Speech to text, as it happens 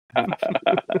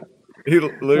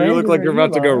You literally look like you're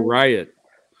about to go riot.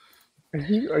 Are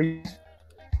you...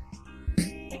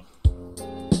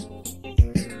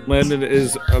 Landon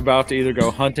is about to either go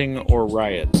hunting or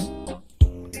riot.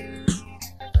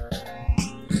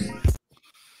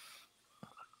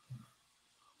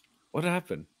 What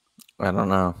happened? I don't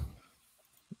know.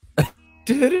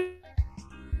 Did it?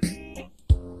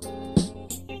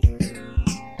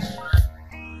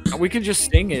 We can just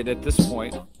sing it at this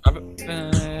point. Welcome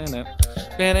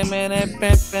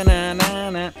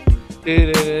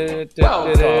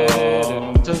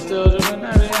to Still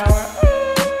Drippin Fam.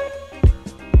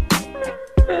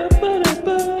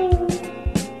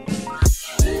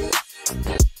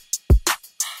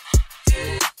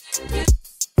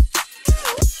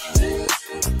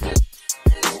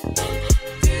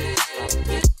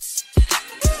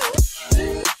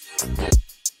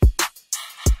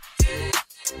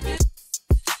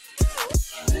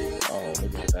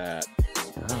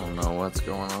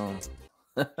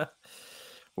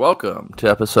 Welcome to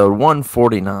episode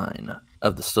 149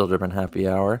 of the Still Drippin Happy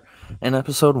Hour and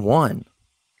episode 1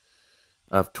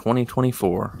 of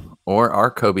 2024, or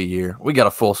our Kobe year. We got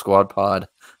a full squad pod.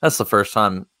 That's the first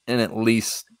time in at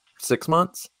least 6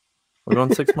 months. We're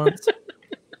going 6 months?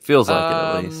 Feels like it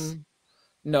at least.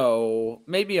 No,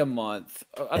 maybe a month.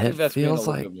 I think that's been a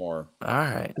little bit more. All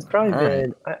right. It's probably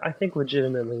been, I think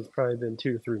legitimately, it's probably been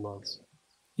 2 to 3 months.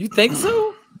 You think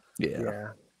so? Yeah.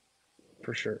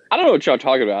 For sure. I don't know what y'all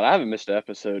talking about. I haven't missed an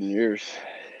episode in years.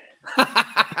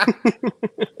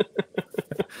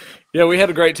 Yeah, we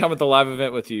had a great time at the live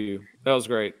event with you. That was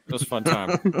great. It was a fun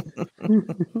time.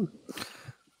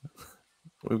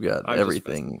 We've got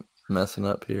everything messing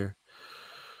up here.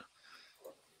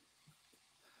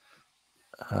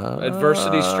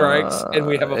 Adversity strikes, and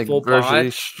we have a full pod. Adversity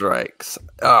strikes.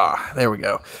 There we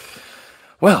go.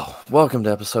 Well, welcome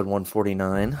to episode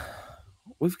 149.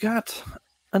 We've got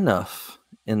enough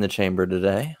in the chamber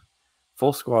today.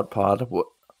 Full squad pod.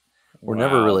 We're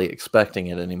never really expecting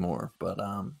it anymore, but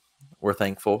we're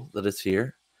thankful that it's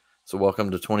here. So welcome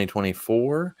to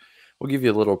 2024. We'll give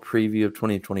you a little preview of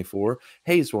 2024.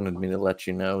 Hayes wanted me to let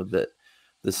you know that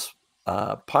this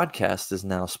podcast is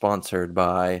now sponsored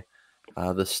by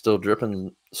the Still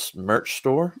Drippin merch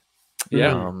store.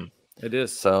 Yeah, it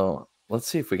is. So let's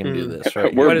see if we can do this.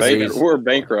 Right, We're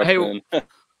bankrupt. Hey,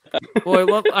 boy,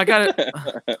 look, I got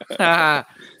it.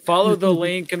 Follow the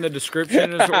link in the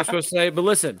description is what we're supposed to say. But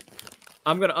listen,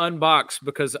 I'm going to unbox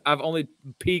because I've only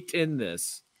peeked in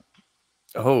this.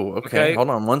 Oh, okay. Hold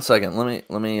on 1 second.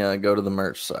 Let me go to the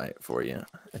merch site for you.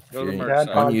 Go to the merch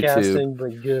site. On podcasting,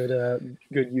 but good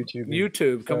YouTube.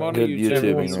 YouTube, come on to YouTube.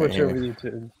 Everyone switch over to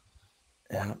YouTube.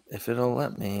 Yeah, if it'll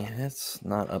let me. It's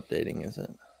not updating, is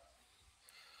it?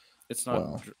 It's not.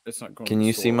 Well, it's not going. Can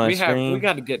you see my screen? We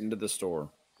got to get into the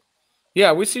store.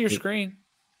 Yeah, we see your screen.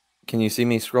 Can you see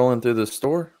me scrolling through the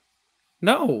store?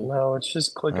 No, it's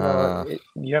just clicking on it.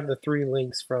 You have the 3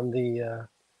 links from the.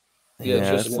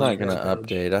 It's not going to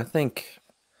update. I think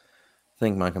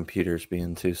my computer's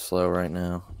being too slow right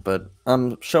now. But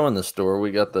I'm showing the store.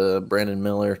 We got the Brandon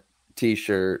Miller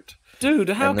T-shirt. Dude,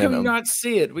 how can you not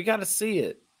see it? We got to see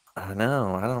it. I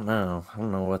know. I don't know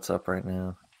what's up right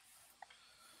now.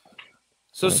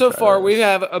 So far we've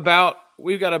got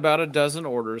about a dozen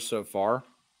orders so far.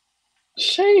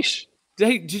 Sheesh.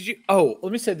 Hey, did you? Oh,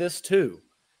 let me say this too.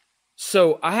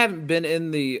 So I haven't been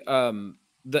in the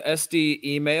SD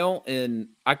email in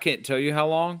I can't tell you how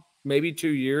long, maybe 2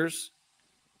 years.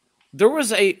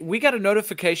 We got a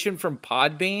notification from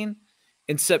Podbean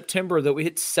in September that we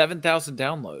hit 7,000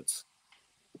 downloads.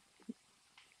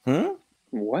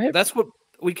 What? That's what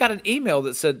we got an email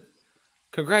that said,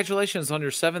 "Congratulations on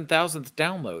your 7,000th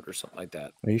download," or something like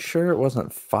that. Are you sure it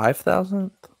wasn't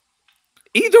 5,000th?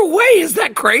 Either way, is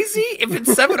that crazy? If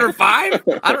it's 7 or 5,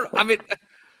 Why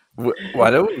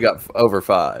don't we got over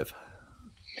 5?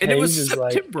 And it was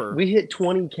September. We hit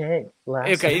 20K last.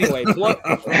 Okay, anyway, blow me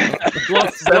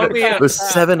up. It was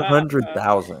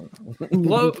 700,000.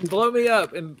 blow me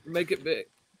up and make it big.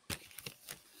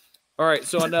 All right,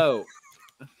 so I know.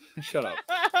 Shut up.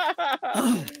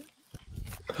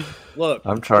 Look,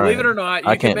 I'm trying. Believe it or not,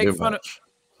 you can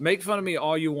make fun of me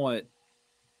all you want.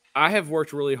 I have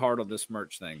worked really hard on this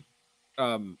merch thing,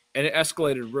 and it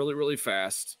escalated really, really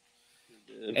fast.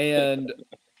 And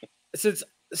since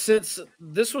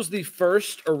this was the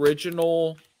first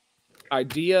original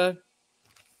idea,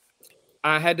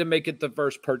 I had to make it the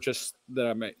first purchase that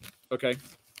I made. Okay.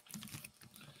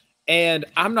 And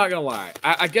I'm not gonna lie.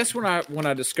 I guess when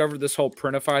I discovered this whole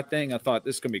Printify thing, I thought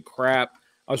this is gonna be crap.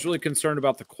 I was really concerned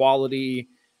about the quality.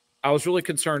 I was really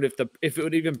concerned if it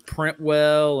would even print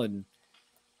well. And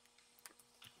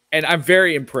and I'm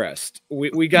very impressed.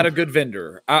 We got a good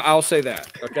vendor. I'll say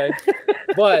that. Okay,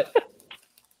 but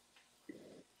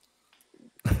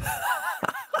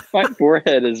My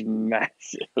forehead is massive.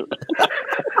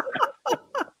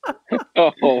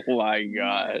 Oh my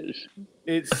gosh.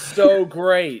 it's so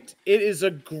great. It is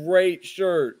a great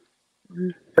shirt.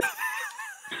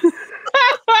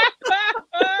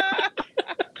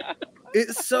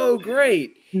 It's so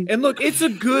great. And look, it's a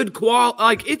good quality.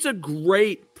 Like, it's a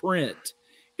great print.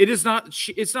 It is not.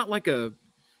 It's not like a.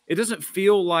 It doesn't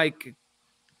feel like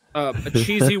a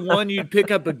cheesy one you'd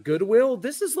pick up at Goodwill.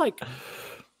 This is like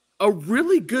a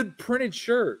really good printed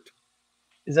shirt.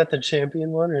 Is that the champion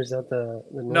one, or is that the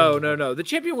No, normal no, one? no. The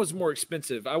champion was more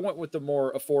expensive. I went with the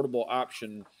more affordable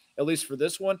option, at least for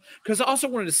this one, because I also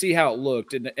wanted to see how it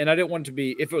looked, and I didn't want it to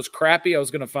be. If it was crappy, I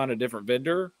was going to find a different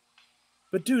vendor.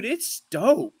 But dude, it's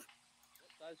dope.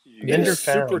 Vendor It's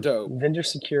super found. dope. Vendor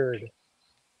secured.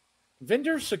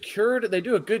 Vendor secured. They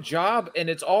do a good job, and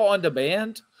it's all on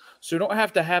demand, so you don't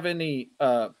have to have any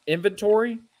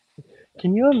inventory.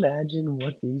 Can you imagine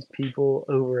what these people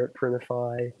over at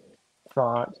Printify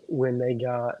thought when they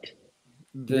got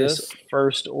this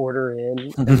first order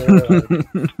in? And they were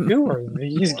like, who are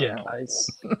these guys?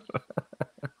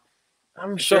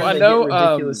 I'm sure I they know, get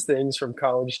ridiculous things from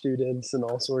college students and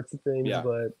all sorts of things, Yeah.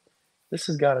 but this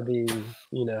has got to be,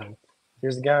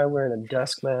 there's a guy wearing a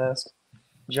dusk mask,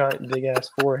 giant big ass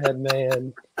forehead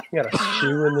man. You got a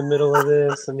shoe in the middle of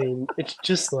this. I mean, it's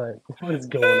just like, what is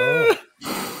going on?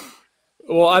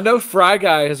 Well, I know Fry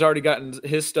Guy has already gotten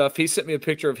his stuff. He sent me a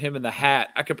picture of him in the hat.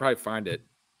 I could probably find it.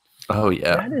 Oh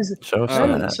yeah, That is show us that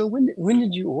that. is- so. When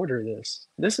did you order this?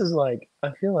 This is like,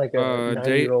 I feel like a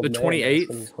 9-year-old the man 28th.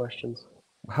 asking these questions.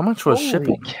 How much was Holy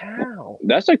shipping? cow!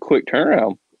 That's a quick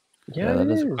turnaround. Yeah, that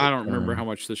it is- is. I don't remember how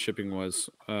much the shipping was.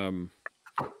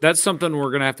 That's something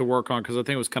we're gonna have to work on because I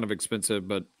think it was kind of expensive.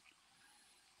 But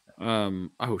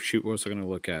oh shoot, what was I gonna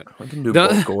look at? We can do The-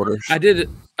 bulk orders. I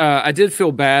did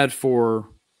feel bad for,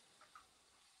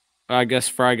 I guess,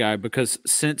 Fry Guy, because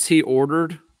since he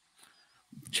ordered,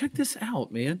 check this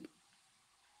out, man.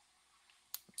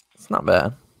 It's not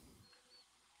bad.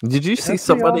 Did you see That's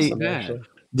pretty somebody? awesome, bad. actually.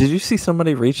 Did you see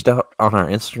somebody reached out on our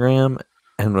Instagram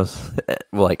and was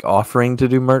like offering to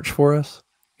do merch for us?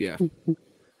 Yeah,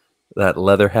 That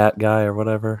leather hat guy or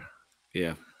whatever.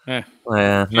 yeah. Not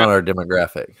our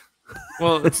demographic.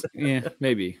 Well, it's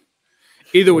maybe.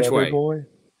 Either which Leather way, boy.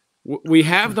 we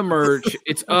have the merch.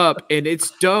 It's up and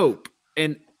it's dope.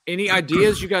 And any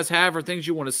ideas you guys have or things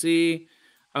you want to see,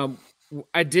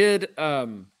 I did.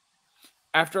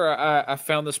 After I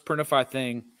found this Printify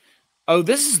thing. Oh,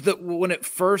 this is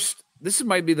this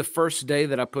might be the first day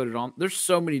that I put it on. There's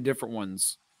so many different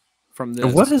ones from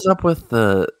this. What is up with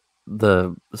the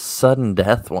sudden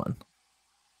death one?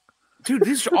 Dude,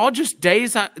 these are all just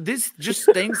days. Just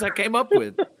things I came up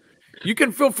with. You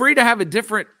can feel free to have a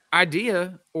different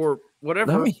idea or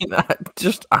whatever. I mean,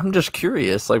 I'm just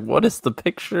curious. Like, what is the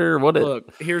picture?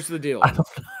 Look, here's the deal.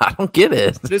 I don't get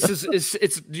it. This is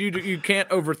it's you can't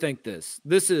overthink this.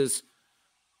 This is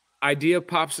idea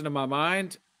pops into my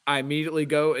mind. I immediately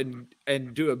go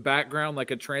and do a background,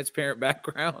 like a transparent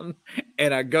background,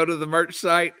 and I go to the merch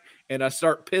site and I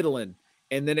start piddling,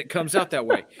 and then it comes out that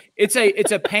way. It's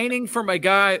a painting from a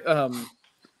guy.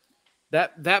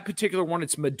 That particular one,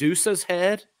 it's Medusa's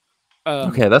head.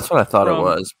 Okay, that's what I thought it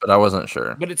was, but I wasn't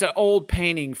sure. But it's an old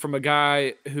painting from a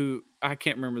guy who I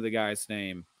can't remember the guy's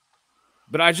name.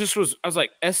 But I was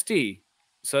like, ST,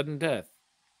 sudden death.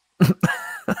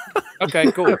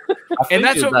 Okay, cool. And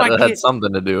that's what that had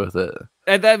something to do with it.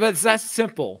 And that's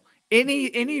simple.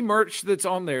 Any merch that's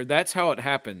on there, that's how it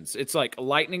happens. It's like a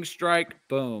lightning strike,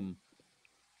 boom.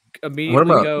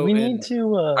 Immediately go. We need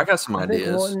to. I got some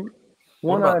ideas.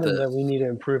 One about item this? that we need to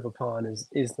improve upon is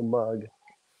the mug.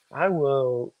 I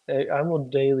will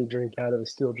daily drink out of a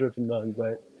Still Drippin mug,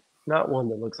 but not one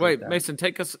that looks like that. Mason,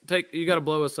 you got to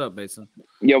blow us up, Mason.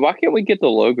 Yeah, why can't we get the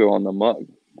logo on the mug?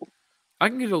 I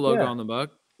can get a logo Yeah. on the mug.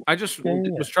 I just Yeah.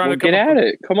 was trying Well, to come get up at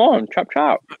it. Come on, chop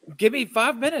chop. Give me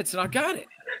 5 minutes and I got it.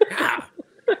 Ah.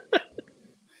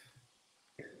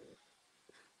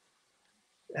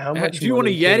 How much Do you want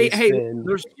a money can we Yeti? Hey, spend?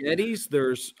 there's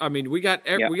Yetis. We got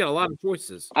Yeah. a lot of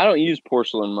choices. I don't use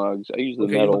porcelain mugs. I use the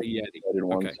Okay, you metal want a Yeti. plated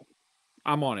ones. Okay.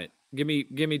 I'm on it. Give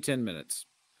me 10 minutes.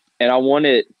 And I want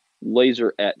it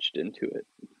laser etched into it.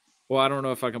 Well, I don't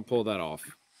know if I can pull that off.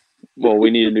 Well,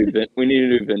 we need a new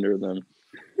vendor then.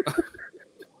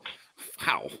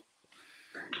 Wow.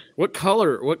 What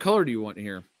color do you want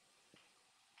here?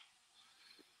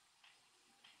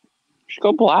 Just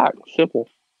go black. Simple.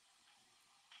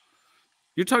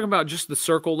 You're talking about just the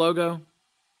circle logo?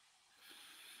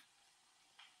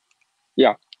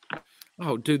 Yeah.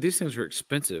 Oh, dude, these things are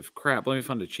expensive. Crap. Let me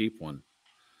find a cheap one.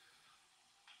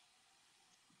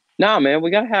 Nah, man, we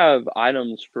gotta have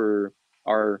items for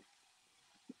our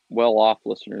well-off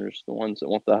listeners, the ones that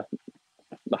want the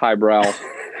highbrow,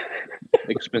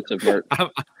 expensive merch.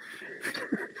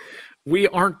 We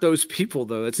aren't those people,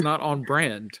 though. It's not on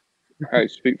brand. All right,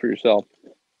 speak for yourself.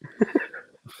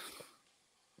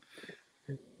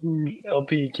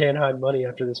 LP can't hide money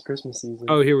after this Christmas season.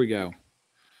 Oh, here we go.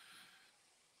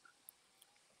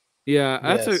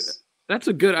 Yeah, that's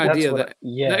a good idea.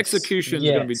 The execution is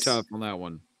going to be tough on that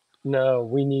one. No,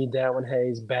 we need that one,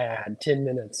 Hayes. Bad. 10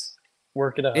 minutes.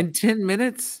 Work it up. In 10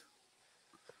 minutes?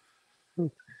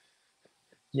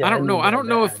 Yeah, I don't know. I don't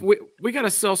know if we got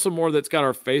to sell some more that's got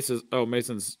our faces. Oh,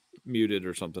 Mason's muted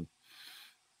or something.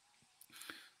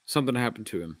 Something happened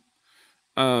to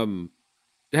him.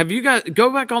 Have you guys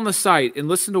go back on the site and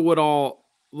listen to what all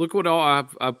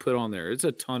I've put on there? It's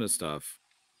a ton of stuff.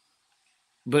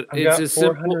 But I've it's got as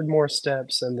 400 simple, more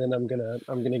steps, and then I'm gonna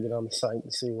get on the site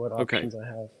and see what options I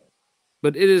have.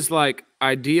 But it is like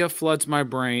idea floods my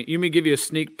brain. You may give you a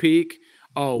sneak peek.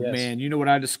 Oh Yes. man, you know what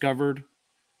I discovered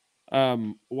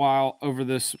while over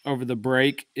the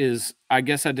break is I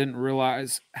guess I didn't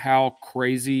realize how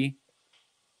crazy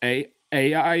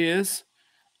AI is.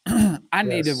 I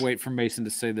need to wait for Mason to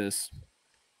say this.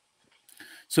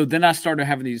 So then I started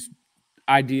having these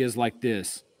ideas like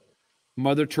this.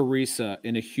 Mother Teresa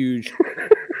in a huge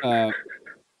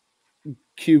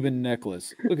Cuban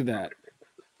necklace. Look at that.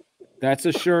 That's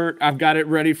a shirt. I've got it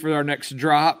ready for our next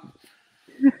drop.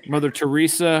 Mother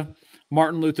Teresa,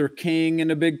 Martin Luther King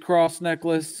in a big cross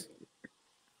necklace.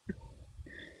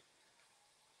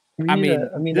 I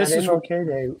mean, this is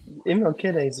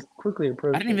MLK Day is quickly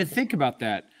approaching. I didn't even think about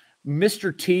that.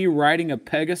 Mr. T riding a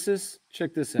Pegasus.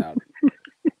 Check this out.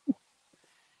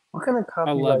 What kind of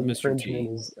copyright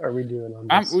infringement are we doing on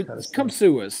this? Come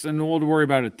sue us, and we'll worry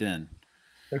about it then.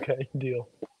 Okay, deal.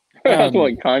 That's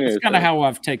what Kanye That's kind of how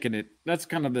I've taken it. That's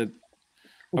kind of the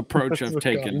approach I've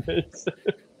taken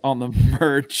on the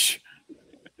merch.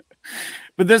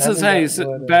 But this is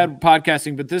bad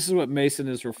podcasting. But this is what Mason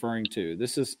is referring to.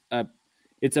 This is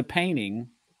it's a painting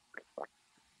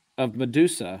of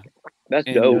Medusa. That's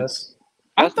dope.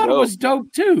 I thought it was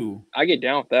dope too. I get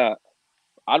down with that.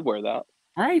 I'd wear that.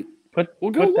 Right.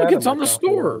 We'll go look. It's on the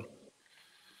store.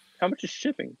 How much is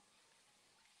shipping?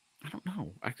 I don't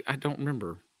know. I don't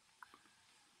remember.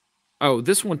 Oh,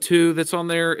 this one too that's on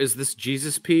there is this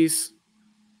Jesus piece.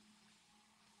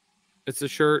 It's a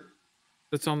shirt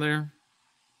that's on there.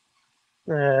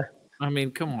 I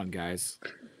mean, come on, guys.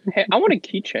 Hey, I want a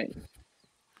keychain.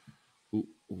 Ooh,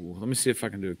 let me see if I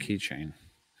can do a keychain.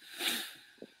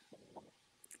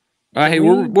 Hey,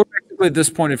 we're basically at this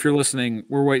point. If you're listening,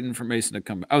 we're waiting for Mason to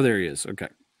come. Oh, there he is. Okay.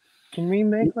 Can we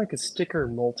make like a sticker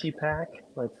multi-pack,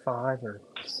 like 5 or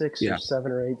 6 or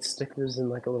 7 or 8 stickers in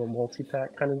like a little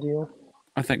multi-pack kind of deal?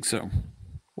 I think so.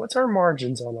 What's our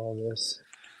margins on all this?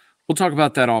 We'll talk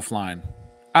about that offline.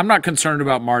 I'm not concerned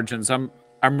about margins. I'm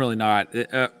really not.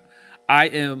 I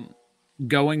am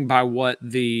going by what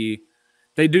they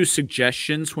do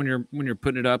suggestions when you're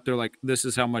putting it up. They're like, this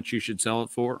is how much you should sell it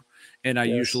for, and I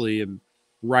usually am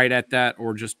right at that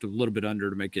or just a little bit under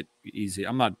to make it easy.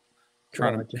 I'm not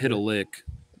trying to hit a lick.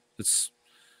 It's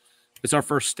our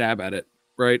first stab at it,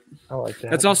 right? I like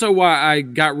that. That's also why I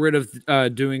got rid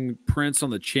of doing prints on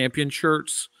the champion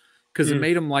shirts because it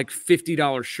made them like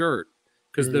 $50 shirt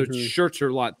because those shirts are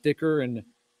a lot thicker and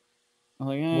I'm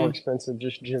like, more expensive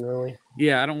just generally.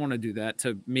 Yeah, I don't want to do that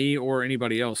to me or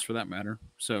anybody else for that matter.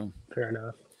 So fair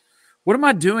enough. What am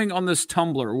I doing on this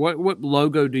tumbler? What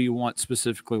logo do you want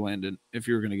specifically, Landon, if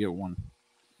you're going to get one?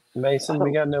 Mason,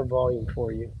 we got no volume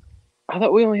for you. I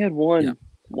thought we only had one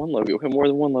logo. We have more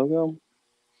than one logo?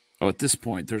 Oh, at this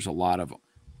point, there's a lot of them.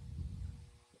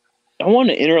 I want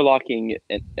an interlocking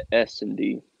S and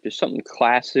D. Just something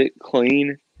classic,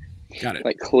 clean. Got it.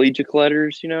 Like collegiate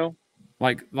letters, you know?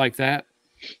 Like that?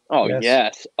 Oh,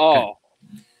 yes. Oh, okay.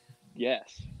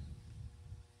 Yes.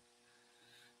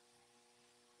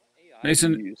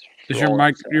 Mason, is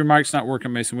your mic's not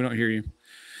working, Mason? We don't hear you.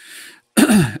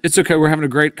 It's okay. We're having a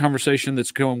great conversation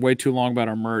that's going way too long about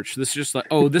our merch. This is just like,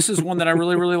 this is one that I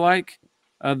really, really like.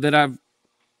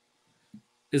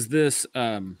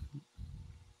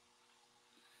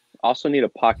 Also need a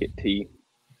pocket tee.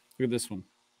 Look at this one.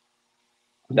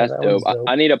 That's dope.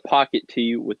 I need a pocket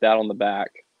tee with that on the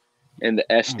back and the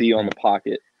SD on the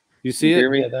pocket. You see it?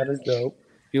 Hear me? Yeah, that is dope.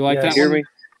 You like that hear one? Me?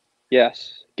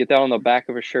 Yes. Get that on the back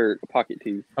of a shirt, a pocket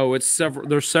tee. Oh,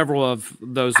 there's several of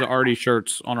those already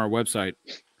shirts on our website.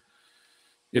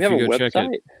 If you go check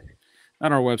it.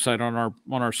 Not our website,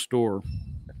 on our store.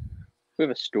 We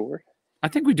have a store. I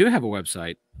think we do have a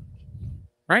website,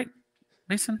 right,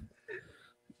 Mason?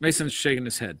 Mason's shaking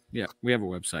his head. Yeah, we have a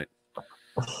website.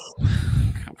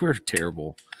 God, we're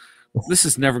terrible. This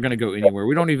is never going to go anywhere.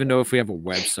 We don't even know if we have a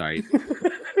website.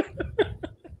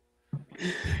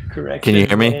 Correct. Can you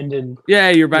hear me? Landon. Yeah,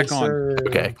 you're back Yes, on. sir.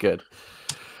 Okay, good.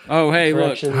 Oh, hey, look.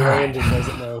 Correction, Landon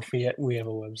doesn't know if we have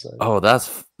a website. Oh,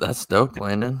 that's dope,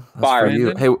 Landon. That's Fire. for you.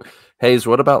 Landon? Hey, Hayes,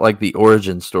 what about like the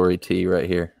origin story tee right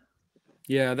here?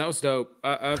 Yeah, that was dope.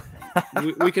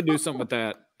 We could do something with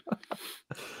that.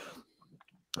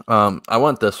 I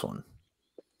want this one.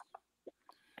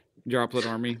 Droplet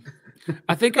Army.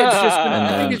 I think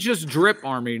it's just Drip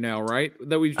Army now, right?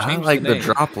 That we've changed. I like the name.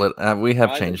 droplet. We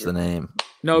have I changed the name.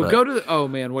 No, but- go to the. Oh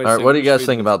man, wait. All right, what do you guys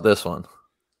think about this one?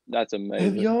 That's Have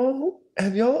amazing. y'all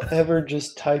ever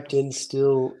just typed in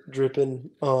 "Still Drippin"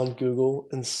 on Google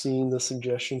and seen the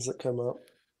suggestions that come up?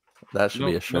 That should be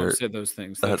a Don't shirt. say those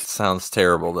things. That That's, sounds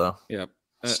terrible, though. yep.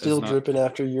 Still it's not- dripping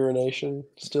after urination.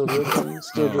 Still dripping.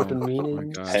 Still Oh, dripping my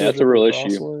meaning. God. Still Hey, that's a dripping real issue.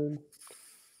 crossword.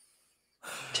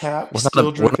 Tap. We're Still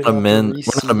not dripping a after men's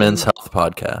receiving. health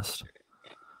podcast.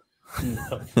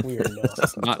 No, we are not.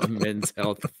 It's not a men's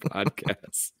health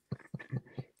podcast.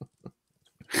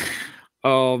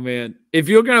 Oh man, if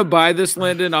you're gonna buy this,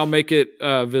 Lyndon, I'll make it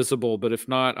visible. But if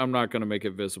not, I'm not gonna make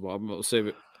it visible. I'm gonna save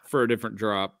it for a different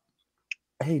drop.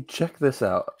 Hey, check this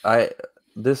out.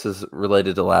 This is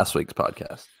related to last week's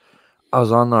podcast. I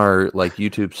was on our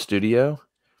YouTube studio,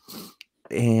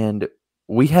 and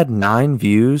we had 9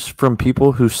 views from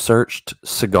people who searched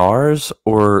cigars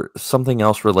or something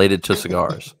else related to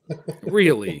cigars.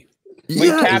 Really? We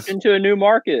tapped into a new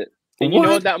market. And you know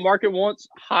What? what that market wants?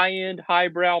 High-end,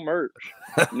 highbrow merch.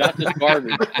 Not this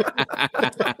garbage.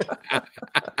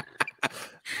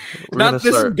 We're Not gonna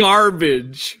this start-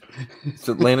 garbage.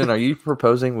 So, Landon, are you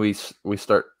proposing we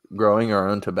start growing our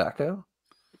own tobacco?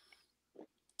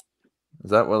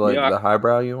 Is that what Yeah. the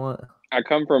highbrow you want? I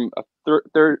come from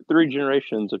 3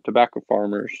 generations of tobacco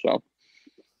farmers, so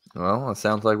Well, it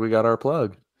sounds like we got our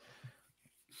plug.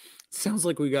 Sounds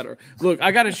like we got to look.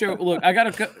 I got to show. Look, I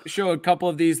got to show a couple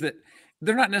of these that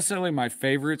they're not necessarily my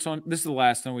favorites. On this is the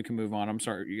last time we can move on. I'm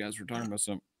sorry, you guys were talking about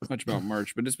so much about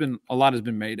merch, but a lot has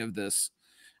been made of this,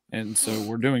 and so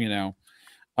we're doing it now.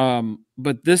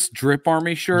 But this Drip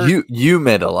Army shirt, You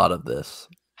made a lot of this.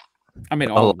 I made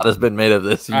A all. lot has been made of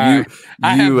this. I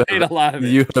have made a lot of it.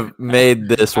 You have made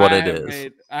this what it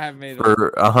is. I have made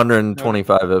For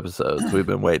 125 episodes, we've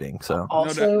been waiting. So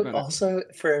Also,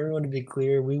 for everyone to be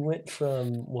clear, we went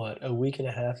from a week and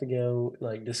a half ago,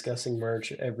 discussing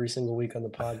merch every single week on the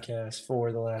podcast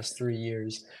for the last 3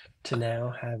 years, to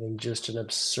now having just an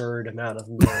absurd amount of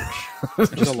merch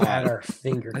just lot. at our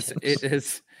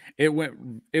fingertips. It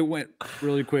went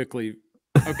really quickly.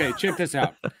 Okay, check this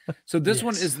out. So this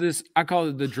one is this. I call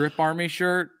it the Drip Army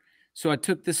shirt. So I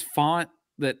took this font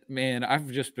that, man, I've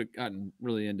just gotten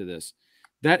really into this.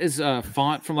 That is a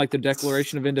font from the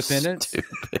Declaration of Independence.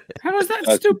 Stupid. How is that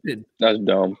stupid? that's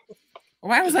dumb.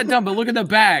 Why was that dumb? But look at the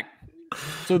back.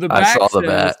 So the I back saw the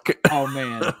says, back. oh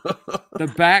man, the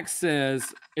back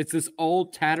says it's this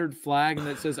old tattered flag, and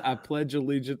it says "I pledge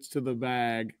allegiance to the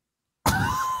bag."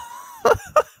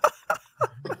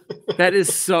 That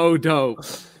is so dope.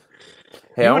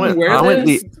 Hey, You I wouldn't went. wear I went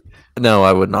this? No,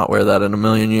 I would not wear that in a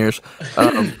million years.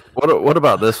 What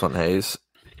about this one, Hayes?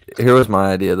 Here was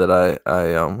my idea that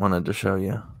I wanted to show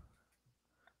you.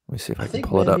 Let me see if I can think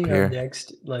pull it up maybe our here.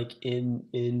 next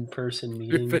in person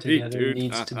meeting Funny, together dude.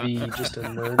 needs to be just a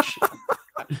merch.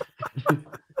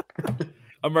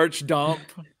 A merch dump.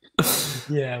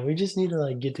 Yeah, we just need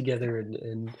to get together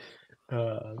and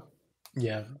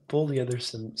pull together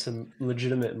some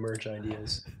legitimate merch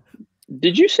ideas.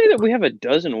 Did you say that we have a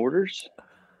dozen orders?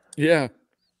 Yeah,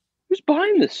 Who's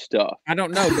buying this stuff? I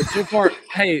don't know, but so far,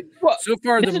 hey, What? so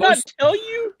far Does the it not most. tell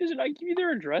you? Does it not give you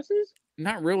their addresses?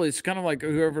 Not really. It's kind of like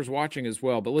whoever's watching as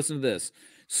well. But listen to this.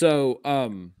 So,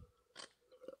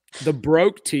 the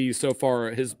broke tee so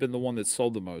far has been the one that's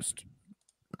sold the most.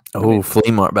 Oh,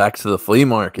 flea market! Back to the flea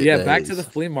market. Yeah, back to days. the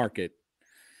flea market.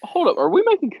 Hold up. Are we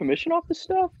making commission off this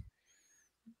stuff?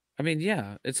 I mean,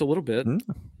 yeah, it's a little bit. Hmm.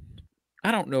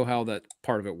 I don't know how that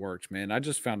part of it works, man. I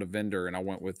just found a vendor and I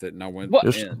went with it and I went What?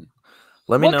 in.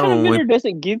 Let me What know kind of when vendor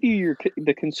doesn't give you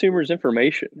the consumer's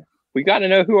information? We got to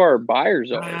know who our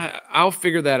buyers are. I'll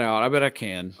figure that out. I bet I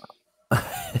can.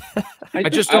 I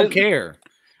just don't care.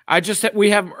 We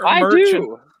have I merch.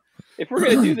 do. If we're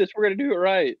gonna do this, we're gonna do it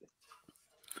right.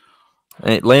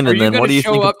 Hey, Landon, then what do you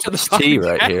show think up of to the this tea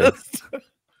right here? podcast?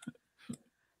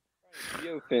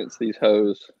 Yo, fence these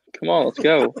hoes. Come on, let's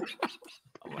go.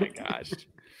 Oh my gosh.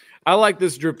 I like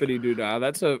this drippity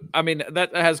doodah.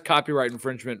 That has copyright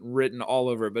infringement written all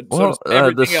over it, but so Well, does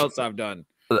everything else I've done.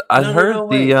 I No, heard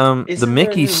wait. the Isn't there a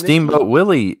Mickey new Steamboat Mickey?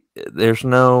 Willie. There's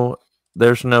no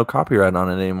copyright on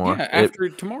it anymore. Yeah, after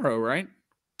tomorrow, right?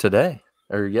 Today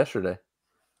or yesterday.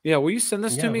 Yeah, will you send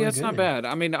this to me? we're That's not good. bad.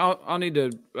 I mean, I'll need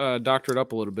to doctor it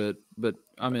up a little bit, but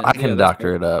I mean, I can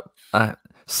doctor it up.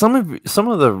 Some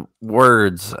of the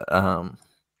words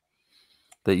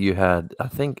that you had, I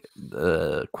think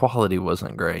the quality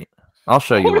wasn't great. I'll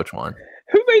show you which one.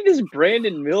 Who made this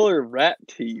Brandon Miller rap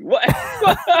tee? What?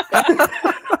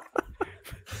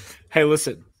 Hey,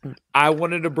 listen, I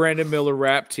wanted a Brandon Miller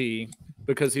rap tee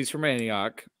because he's from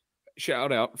Antioch.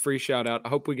 Free shout out. I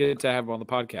hope we get to have him on the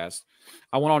podcast.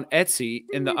 I went on Etsy,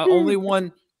 and the only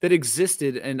one that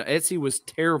existed and Etsy was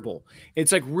terrible.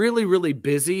 It's like really, really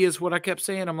busy is what I kept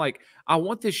saying. I'm like, I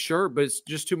want this shirt, but it's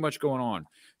just too much going on.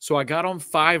 So I got on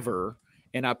Fiverr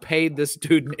and I paid this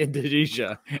dude in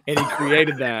Indonesia and he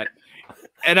created that.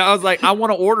 And I was like, I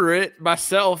want to order it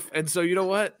myself. And so you know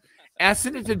what? I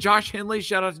sent it to Josh Henley.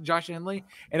 Shout out to Josh Henley.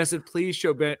 And I said, please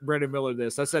show Brandon Miller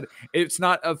this. I said, it's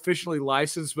not officially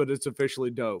licensed, but it's officially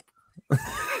dope.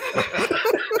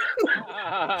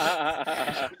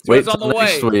 Wait till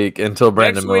next week until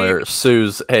Brandon Miller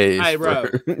sues Hayes. Hey, bro.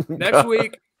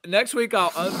 Next week I'll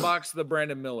unbox the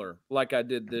Brandon Miller like I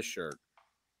did this shirt.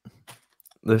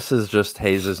 This is just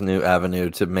Hayes' new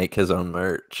avenue to make his own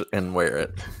merch and wear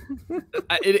it.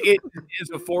 It is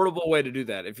an affordable way to do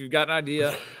that. If you've got an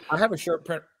idea, I have a shirt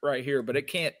print right here, but it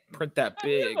can't print that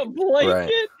big. A blanket?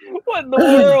 Right. What in the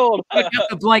world? I got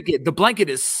the blanket. The blanket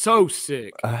is so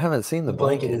sick. I haven't seen the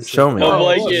blanket blanket. is Show sick. me. The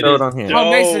blanket Show it is on here.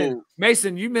 Oh,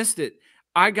 Mason, you missed it.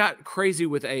 I got crazy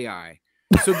with AI.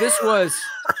 So this was.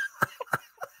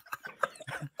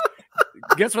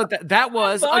 Guess what? That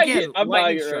was again. I'm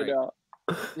buying it right strike. now.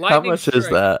 How much is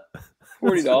that?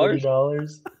 $40.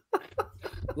 $40.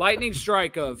 Lightning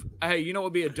strike of, hey, you know what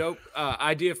would be a dope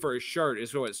idea for a shirt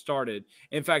is what it started.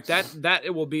 In fact, that it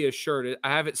will be a shirt. I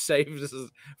have it saved. This is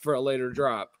for a later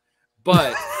drop.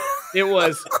 But it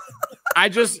was, I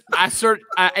searched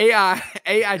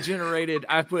AI generated.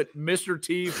 I put Mr.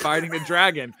 T fighting a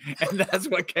dragon, and that's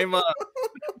what came up.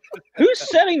 Who's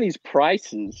setting these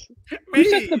prices? Who Me.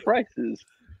 sets the prices?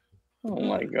 Oh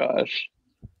my gosh.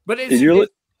 But You're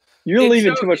leaving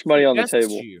shows too much money on the tests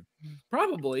table. you.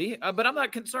 Probably, but I'm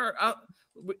not concerned.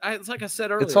 It's like I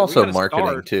said earlier. It's also we marketing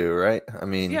start. too, right? I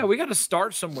mean, Yeah, we got to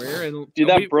start somewhere. And Dude,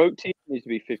 that broke tee needs to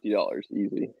be $50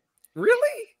 easy.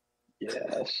 Really?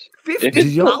 Yes.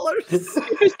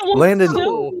 $50?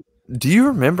 Landon, do you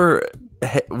remember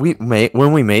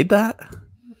when we made that?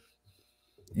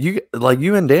 You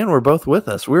and Dan were both with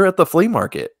us. We were at the flea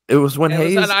market. It was when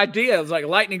Hayes. It was an idea. It was like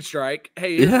lightning strike.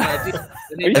 Hey, here's an idea.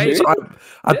 And so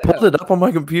I pulled it up on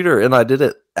my computer and I did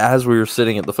it as we were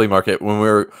sitting at the flea market when we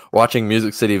were watching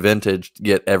Music City Vintage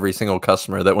get every single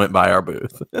customer that went by our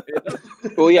booth.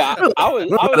 Well, yeah, I was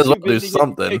well too busy do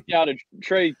something. kicked out of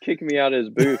Trey kicking me out of his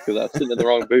booth because I was sitting in the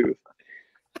wrong booth.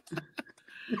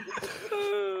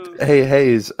 Hey,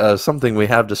 Hayes, something we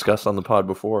have discussed on the pod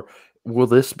before. Will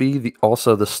this be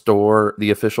also the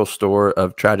official store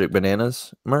of Tragic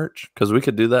Bananas merch? Because we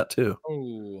could do that too.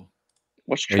 Ooh.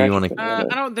 What's Or you wanna-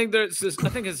 Tragic I don't think there's this. I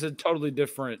think it's a totally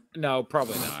different. No,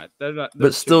 probably not. They're not.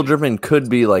 But Still Drippin could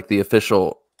be like the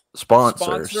official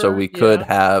sponsor, so we could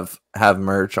have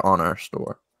merch on our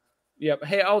store. Yep.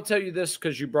 Hey, I'll tell you this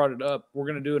because you brought it up. We're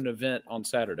going to do an event on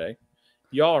Saturday.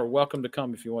 Y'all are welcome to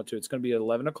come if you want to. It's going to be at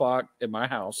 11 o'clock at my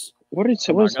house. What is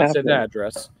I'm not gonna say happening? the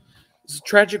address. It's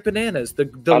Tragic Bananas, the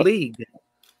league.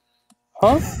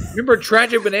 Huh? Remember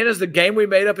Tragic Bananas, the game we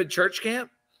made up at church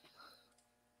camp?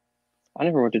 I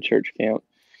never went to church camp.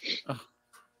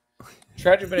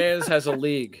 Tragic Bananas has a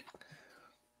league.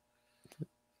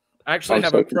 I actually I'm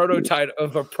have so a prototype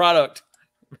of a product.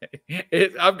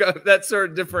 I've got that's sort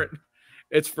of different.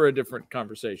 It's for a different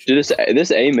conversation. Dude,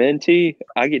 this Amen tee,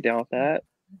 I get down with that.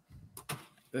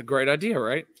 A great idea,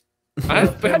 right?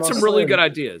 I've had some really good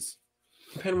ideas.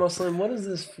 Panama Slim, what is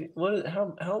this?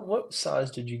 What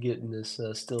size did you get in this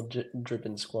Still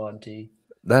Drippin Squad tee?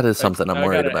 That is something I'm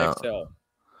worried got an about. XL.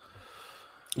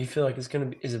 You feel like it's gonna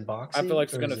be? Is it boxy? I feel like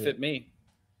it's going to fit me.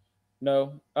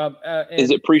 No.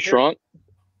 Is it pre-shrunk?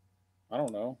 I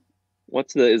don't know.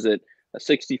 Is it a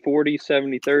 60-40,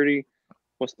 70-30?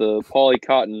 What's the poly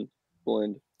cotton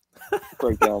blend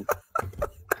breakdown?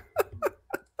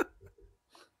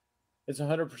 It's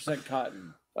 100%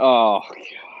 cotton. Oh gosh.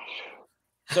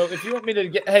 So if you want me to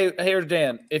get, hey, here's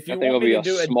Dan. If you I think want it'll me be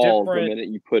to do a small the different, minute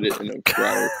you put it in a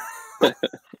dryer. if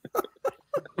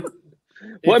What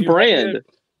you want me brand? to-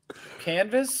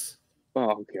 Canvas.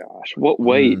 Oh gosh. What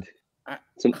weight?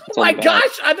 Oh my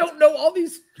gosh, I don't know all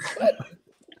these.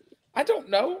 I don't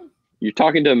know. You're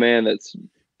talking to a man that's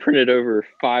printed over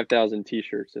 5,000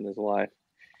 T-shirts in his life.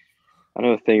 I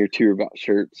know a thing or two about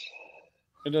shirts.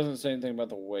 It doesn't say anything about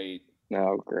the weight.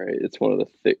 No, great. It's one of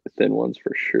the thin ones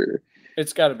for sure.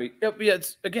 It's got to be. Yeah,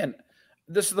 it's again.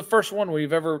 This is the first one we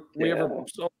ever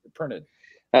printed.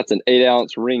 That's an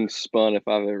 8-ounce ring spun if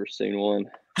I've ever seen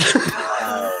one.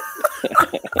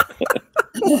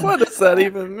 What does that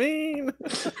even mean?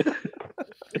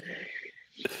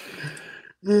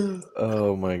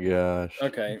 Oh my gosh.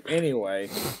 Okay. Anyway,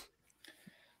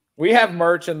 we have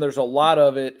merch and there's a lot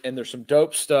of it, and there's some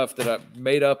dope stuff that I've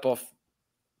made up off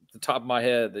the top of my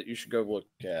head that you should go look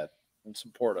at and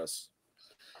support us.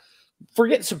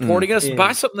 Forget supporting us.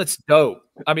 Buy something that's dope.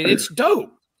 I mean, it's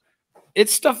dope.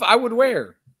 It's stuff I would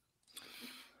wear.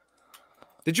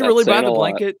 Did you really buy the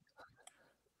blanket?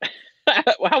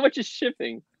 How much is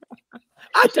shipping?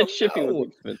 I said shipping was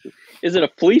expensive. Is it a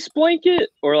fleece blanket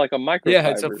or like a microfiber? Yeah,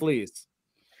 it's a fleece.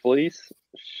 Fleece?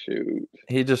 Shoot.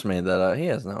 He just made that up. He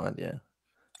has no idea.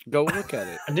 Go look at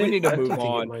it. We need to move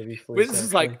on. This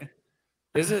is like,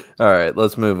 is it? All right,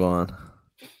 let's move on.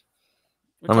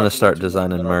 I'm going to start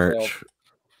designing merch.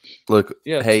 Look,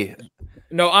 hey.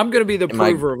 No, I'm going to be the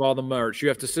approver of all the merch. You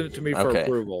have to send it to me for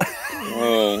approval.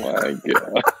 Oh, my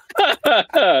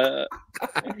God.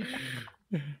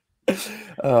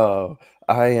 Oh,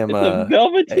 I am it's a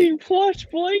velveteen plush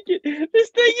blanket. This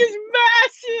thing is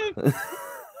massive. Look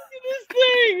at this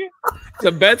thing. It's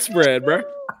a bedspread, bro.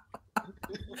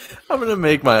 I'm going to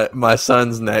make my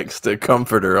son's next a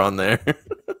comforter on there.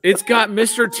 It's got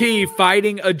Mr. T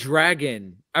fighting a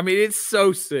dragon. I mean, it's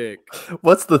so sick.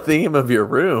 What's the theme of your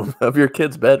room, of your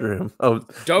kid's bedroom? Oh,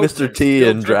 dope. Mr. T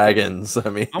and dragons. I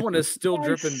mean, I want a Still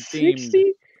Drippin theme. This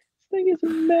thing is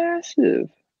massive.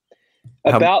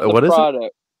 About the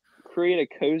product, create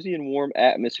a cozy and warm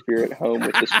atmosphere at home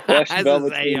with this plush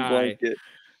velveteen blanket.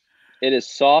 It is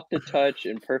soft to touch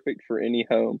and perfect for any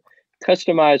home.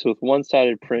 Customized with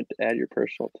one-sided print to add your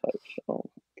personal touch. Oh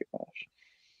my gosh.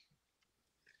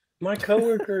 My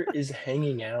coworker is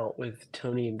hanging out with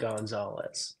Tony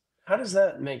Gonzalez. How does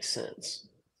that make sense?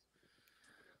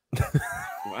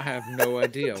 I have no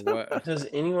idea. What does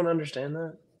anyone understand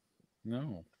that?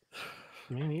 No.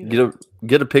 Me neither.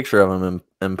 Get a picture of him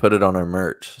and put it on our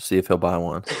merch. See if he'll buy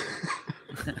one.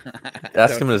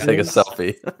 Ask him to take a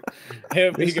selfie.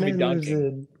 He can be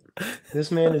dunking. This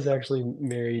man is actually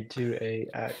married to a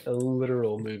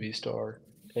literal movie star.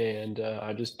 And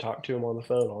I just talk to him on the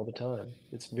phone all the time.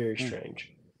 It's very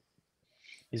strange.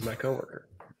 He's my coworker.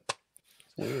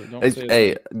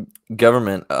 Hey,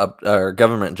 government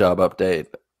job update.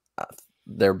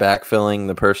 They're backfilling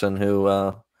the person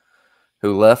who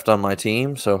left on my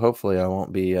team, so hopefully I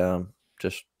won't be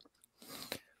just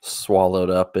swallowed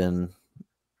up in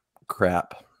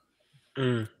crap.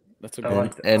 That's a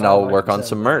good. And I'll work on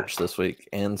some merch this week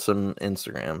and some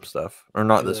Instagram stuff, or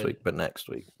not this week, but next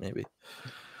week maybe.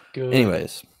 Good.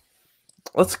 Anyways,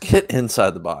 let's get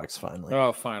inside the box finally.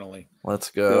 Oh, finally. Let's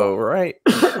go right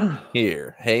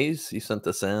here. Hayes, you sent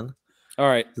this in. All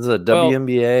right. This is a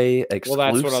WNBA exclusive.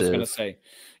 Well, that's what I was going to say.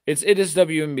 It is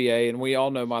WNBA, and we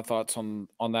all know my thoughts on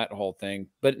that whole thing.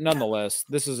 But nonetheless,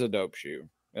 this is a dope shoe.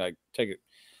 Like, take it.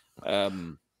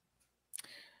 Do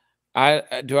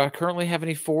I currently have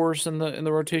any fours in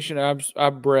the rotation? I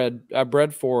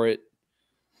bred for it.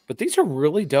 But these are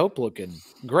really dope looking.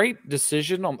 Great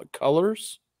decision on the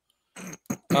colors.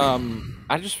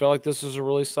 I just feel like this is a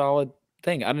really solid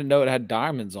thing. I didn't know it had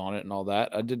diamonds on it and all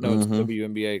that. I did know it's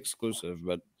WNBA exclusive,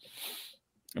 but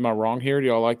am I wrong here? Do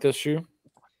y'all like this shoe?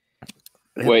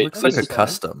 It looks like a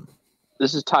custom.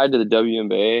 This is tied to the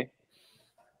WNBA.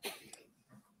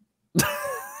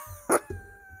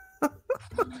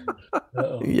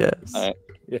 Yes.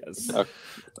 Yes.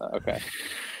 Okay.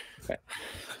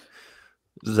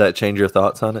 Does that change your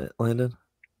thoughts on it, Landon?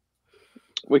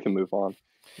 We can move on.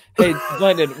 Hey,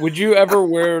 Landon, would you ever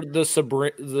wear the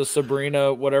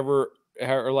Sabrina, whatever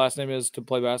her last name is, to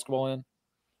play basketball in?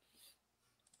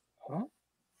 Huh?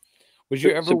 Would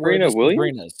you ever wear the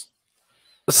Sabrinas?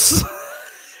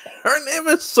 Her name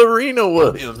is Serena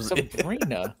Williams.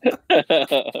 Sabrina.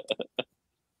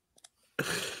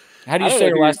 How do you say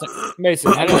her last name?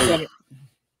 Mason, how do you say it?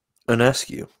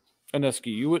 Anescu.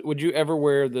 Anescu. Would you ever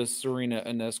wear the Serena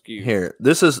Anescu? Here,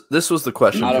 this was the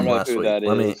question I don't from know last who week. that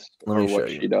Let is me show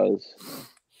what you. she does.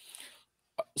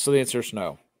 So the answer is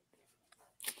no.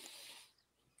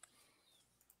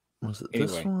 Was it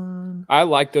this one? I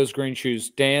like those green shoes.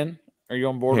 Dan, are you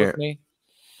on board with me?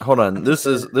 Hold on. This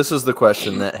is the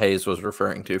question that Hayes was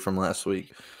referring to from last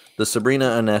week. The Sabrina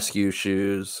Anescu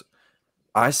shoes.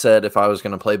 I said if I was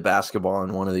going to play basketball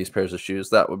in one of these pairs of shoes,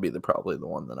 that would be probably the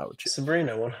one that I would choose.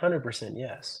 Sabrina, 100%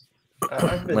 yes.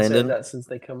 I've been saying that since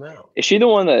they come out. Is she the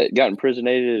one that got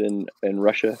imprisonated in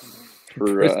Russia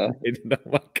for Oh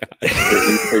my God.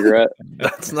 cigarette?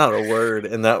 That's not a word,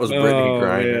 and that was Brittany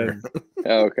Griner.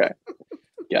 Oh, okay,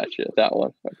 gotcha. That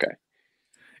one. Okay.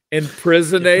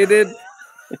 Imprisonated?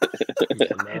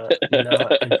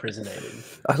 Not imprisonated.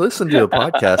 I listened to a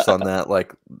podcast on that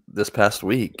like this past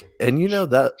week, and you know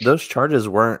that those charges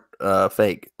weren't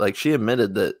fake. Like she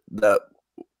admitted that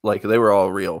like they were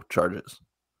all real charges.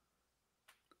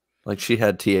 Like she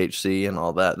had THC and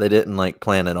all that. They didn't like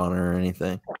plan it on her or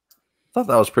anything. I thought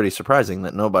that was pretty surprising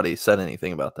that nobody said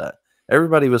anything about that.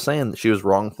 Everybody was saying that she was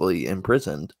wrongfully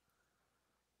imprisoned.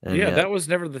 And yeah, that was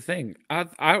never the thing. I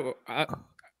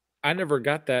never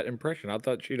got that impression. I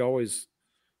thought she'd always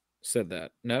said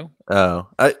that. No? Oh,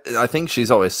 I think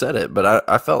she's always said it, but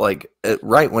I felt like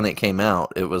right when it came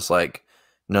out, it was like,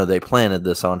 no, they planted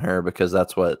this on her because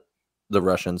that's what the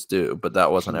Russians do, but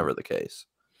that wasn't ever the case.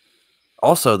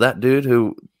 Also, that dude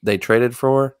who they traded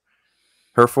her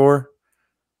for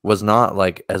was not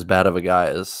like as bad of a guy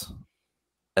as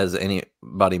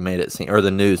anybody made it seem, or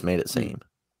the news made it seem.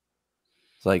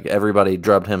 It's like everybody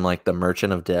drubbed him like the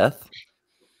Merchant of Death,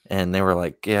 and they were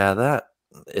like, yeah, that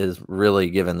is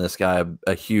really giving this guy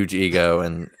a huge ego,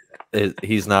 and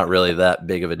he's not really that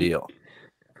big of a deal.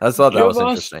 I thought that was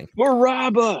interesting.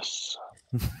 Barabbas.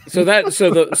 So wait a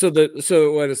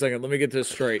second. Let me get this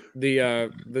straight.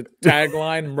 The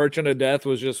tagline "Merchant of Death"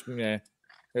 was just it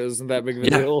wasn't that big of a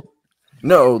deal.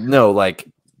 No, like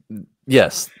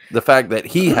yes, the fact that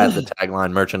he had the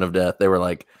tagline "Merchant of Death," they were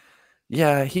like,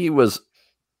 yeah, he was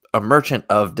a merchant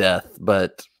of death,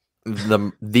 but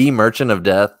the Merchant of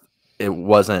Death, it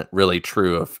wasn't really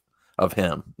true of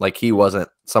him. Like he wasn't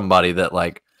somebody that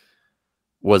like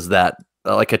was that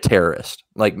like a terrorist.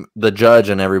 Like the judge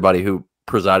and everybody who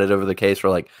presided over the case were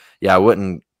like, yeah, I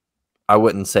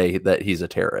wouldn't say that he's a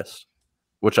terrorist,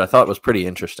 which I thought was pretty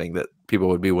interesting that people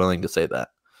would be willing to say that.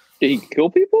 Did he kill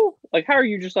people? Like, how are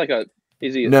you just like a?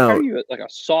 Is he? No. How are you like a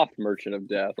soft merchant of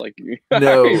death? Like,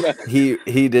 no,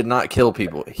 he did not kill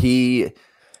people. He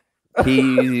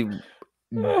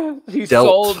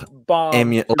sold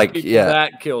bombs.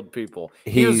 That killed people.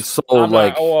 He sold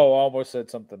like. I almost said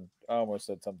something.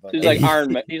 He's like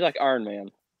Iron Man. He's like Iron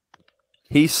Man.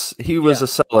 He was a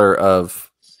seller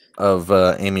of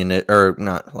ammunition, or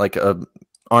not, like a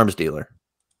arms dealer.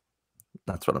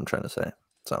 That's what I'm trying to say.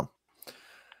 So,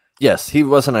 yes, he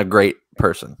wasn't a great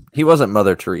person. He wasn't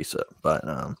Mother Teresa, but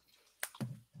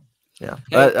yeah,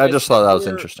 I just thought that was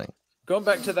interesting. Going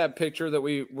back to that picture that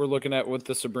we were looking at with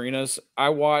the Sabrinas, I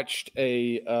watched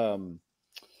a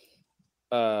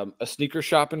sneaker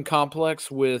shopping complex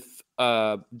with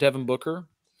Devin Booker,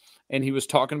 and he was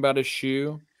talking about his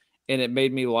shoe. And it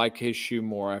made me like his shoe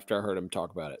more after I heard him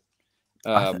talk about it.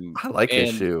 I like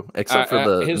his shoe, except for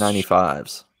the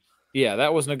 95s. Yeah,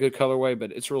 that wasn't a good colorway,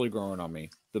 but it's really growing on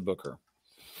me, the Booker.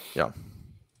 Yeah.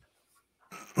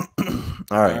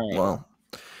 All right. Well,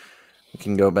 we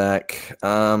can go back.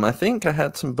 I think I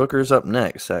had some Bookers up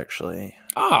next, actually.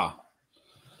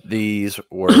 These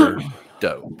were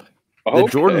dope. Okay. The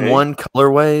Jordan 1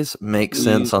 colorways make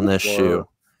sense on this shoe.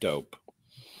 Dope.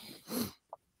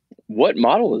 What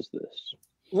model is this?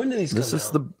 When do these come out? This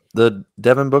is the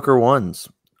Devin Booker 1s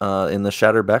in the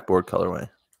shattered backboard colorway.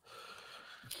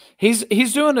 He's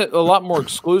doing it a lot more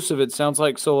exclusive, it sounds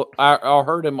like. So I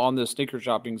heard him on the sneaker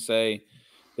shopping say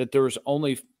that there was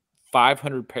only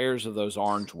 500 pairs of those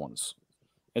orange ones.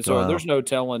 And so there's no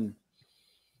telling.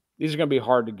 These are going to be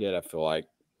hard to get, I feel like.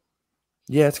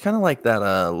 Yeah, it's kind of like that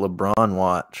LeBron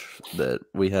watch that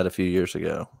we had a few years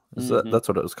ago. That's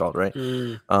what it was called, right?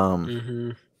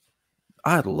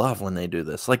 I love when they do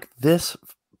this. Like, this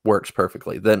works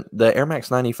perfectly. Then the Air Max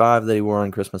 95 that he wore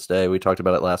on Christmas Day, we talked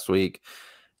about it last week,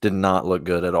 did not look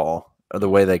good at all. The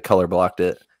way they color blocked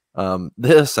it.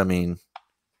 This, I mean,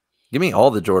 give me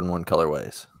all the Jordan 1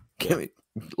 colorways.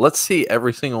 Let's see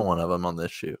every single one of them on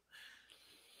this shoe.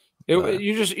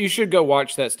 You should go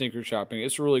watch that sneaker shopping.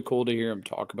 It's really cool to hear him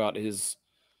talk about his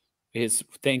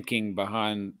thinking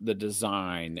behind the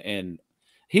design, and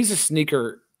he's a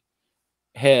sneaker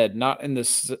head, not in the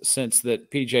sense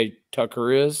that PJ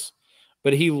Tucker is,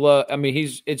 but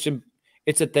it's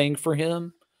a thing for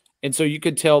him, and so you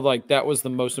could tell like that was the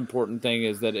most important thing,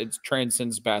 is that it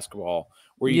transcends basketball,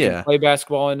 where you can play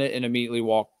basketball in it and immediately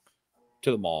walk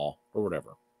to the mall or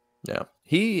whatever. Yeah,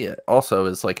 he also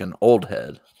is like an old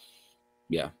head.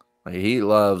 Yeah, like, he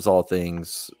loves all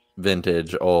things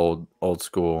vintage, old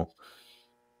school.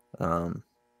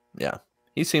 Yeah,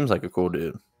 he seems like a cool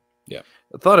dude. Yeah.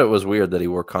 I thought it was weird that he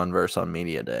wore Converse on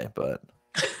Media Day, but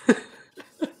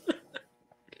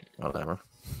whatever.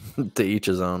 To each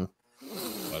his own.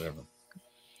 Whatever.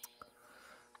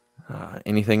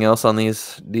 Anything else on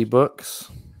these D books?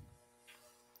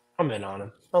 I'm in on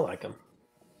them. I like them.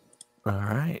 All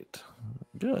right.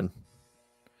 Good.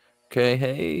 Okay,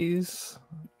 Hayes.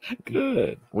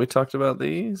 Good. We talked about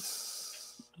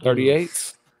these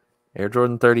 38s. Air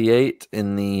Jordan 38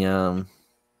 in the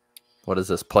what is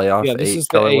this playoff? Yeah, this 8 is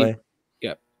the colorway. 8.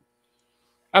 Yep.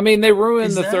 I mean, they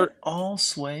ruined the third. All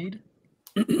suede?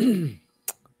 It's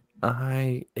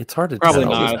hard to Probably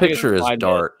tell. not. This picture is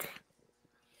dark.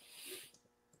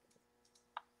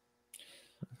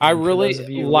 I really For those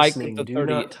of you like listening, the do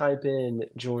 30. not type in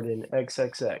Jordan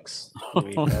XXX.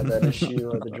 We've had that issue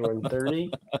of the Jordan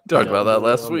 30. Talked about that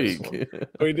last on this week.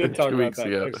 We did talk about that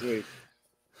ago. next week.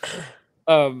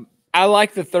 I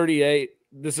like the 38.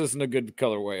 This isn't a good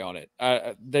colorway on it.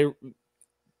 The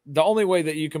only way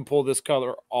that you can pull this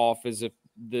color off is if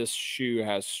this shoe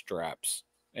has straps,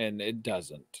 and it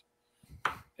doesn't.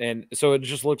 And so it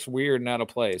just looks weird and out of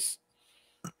place.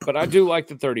 But I do like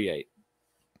the 38.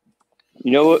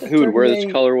 You know what? Who would wear this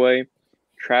colorway?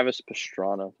 Travis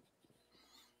Pastrana.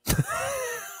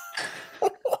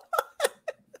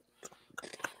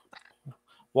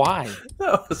 Why?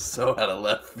 That was so out of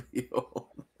left field.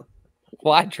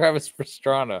 Why Travis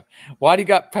Pastrana? Why do you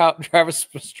got Travis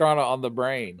Pastrana on the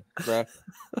brain, bro?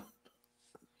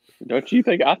 Don't you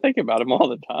think? I think about him all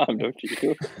the time, don't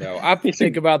you? No, I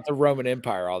think about the Roman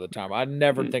Empire all the time. I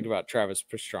never think about Travis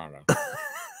Pastrana.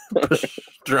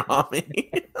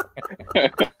 Pastrami.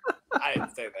 I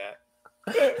didn't say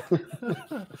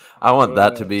that. I want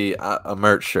that to be a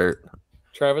merch shirt.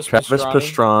 Travis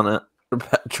Pastrana.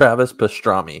 Travis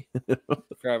Pastrami.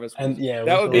 Travis. And yeah,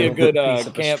 that would be a good piece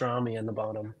of camp. pastrami in the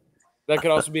bottom. That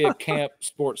could also be a camp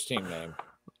sports team name.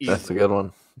 That's a good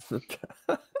one.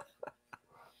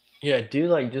 Yeah, do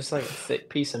like just like a thick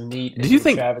piece of meat. Do you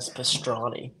think Travis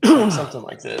Pastrani, like something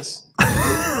like this?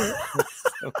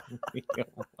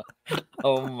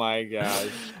 Oh my gosh!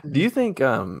 Do you think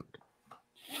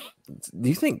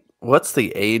what's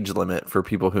the age limit for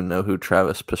people who know who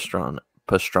Travis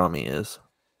Pastrami is?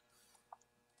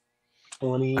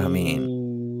 20. I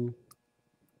mean,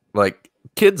 like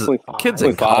kids 25.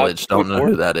 in college don't 24?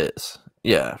 know who that is.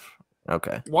 Yeah.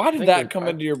 Okay. Why did that come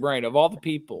into your brain of all the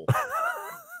people?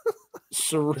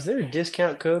 Is there a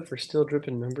discount code for Still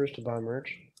Drippin members to buy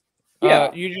merch?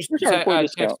 Yeah, you just text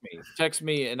me. Text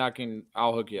me, and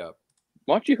I'll hook you up.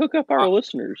 Why don't you hook up our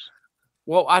listeners?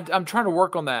 Well, I'm trying to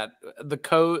work on that. The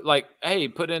code, like, hey,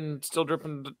 put in Still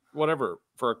Drippin whatever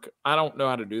I don't know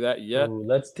how to do that yet. Ooh,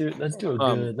 let's do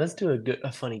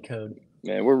a funny code.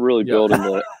 Man, we're really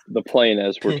building the plane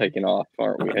as we're taking off,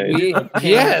 aren't we? Hey?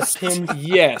 Yes. Pin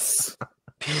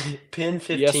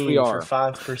 15 Yes, we are. for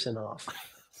 5% off.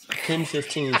 Pin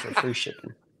 15 for free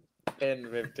shipping. Pin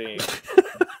 15.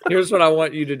 Here's what I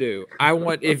want you to do. I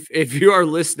want if you are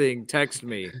listening, text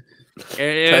me.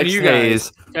 And text you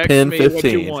guys text pin me 15. what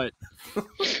you want.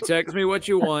 Text me what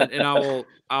you want, and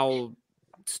I'll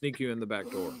sneak you in the back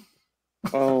door.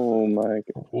 Oh my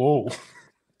god! Whoa!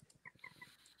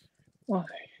 Why?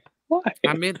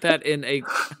 I meant that in a.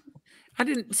 I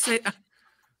didn't say.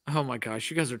 Oh my gosh,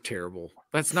 you guys are terrible.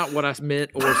 That's not what I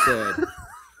meant or said.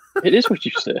 It is what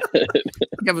you said.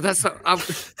 Yeah, but that's not.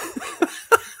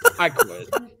 I quit.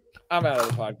 I'm out of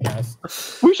the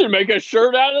podcast. We should make a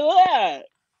shirt out of that.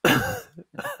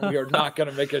 We are not going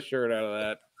to make a shirt out of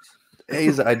that.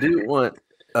 Hayes, I do want.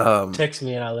 Text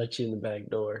me and I'll let you in the back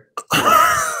door.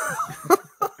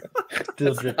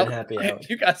 Still Drippin happy hour.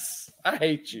 You guys, I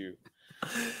hate you.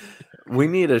 We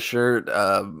need a shirt.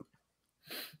 I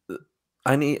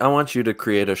want you to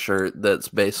create a shirt that's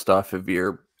based off of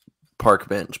your park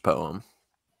bench poem.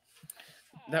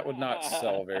 That would not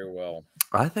sell very well.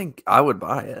 I think I would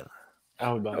buy it.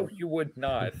 I would buy No, it. you would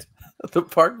not. The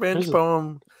park bench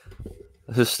poem,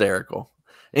 hysterical.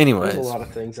 Anyways, There's a lot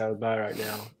of things I would buy right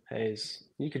now. Hayes,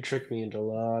 you could trick me into a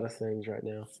lot of things right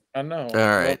now. I know. All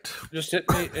right. Well, just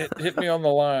hit me on the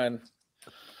line.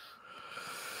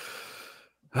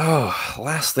 Oh,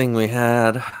 last thing we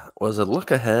had was a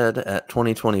look ahead at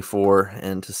 2024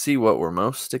 and to see what we're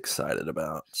most excited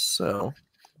about. So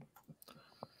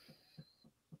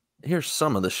here's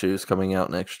some of the shoes coming out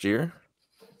next year.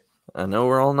 I know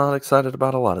we're all not excited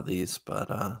about a lot of these,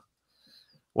 but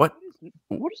what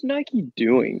is Nike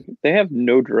doing? They have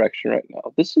no direction right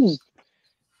now. This is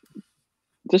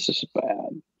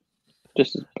bad.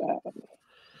 This is bad.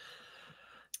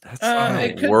 That's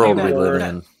the world we live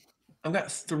in. I've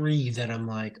got 3 that I'm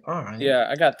like, all right. Yeah,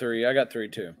 I got 3. I got 3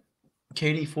 too.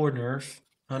 KD4 Nerf,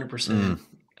 100%.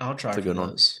 I'll try for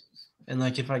those. And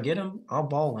like if I get them, I'll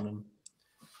ball in them.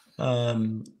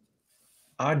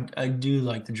 I do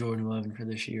like the Jordan 11 for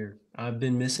this year. I've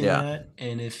been missing that,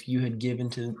 and if you had given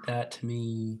that to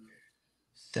me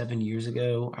 7 years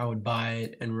ago, I would buy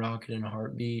it and rock it in a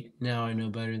heartbeat. Now I know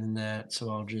better than that, so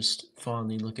I'll just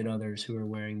fondly look at others who are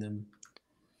wearing them.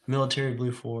 Military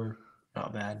Blue 4,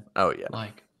 not bad. Oh yeah.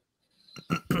 Like,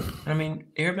 I mean,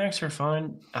 Air Max are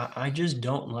fine. I just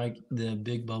don't like the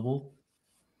big bubble.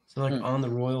 So like on the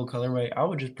Royal colorway, I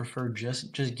would just prefer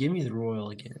just give me the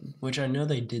Royal again, which I know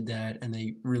they did that and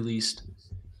they released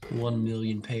 1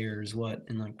 million pairs,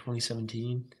 in like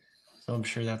 2017. So I'm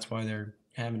sure that's why they're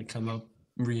having to come up,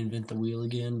 reinvent the wheel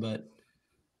again. But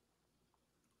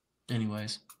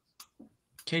anyways,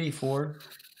 KD4,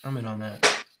 I'm in on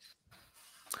that.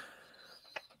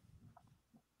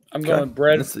 I'm going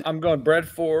bread. I'm going bread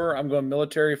 4. I'm going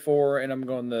military 4, and I'm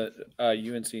going the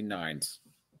UNC 9s.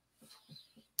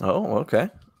 Oh, okay.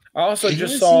 I also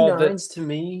just saw that to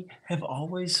me have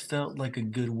always felt like a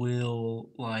Goodwill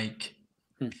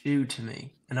shoe to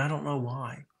me, and I don't know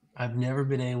why. I've never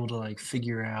been able to like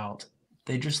figure out.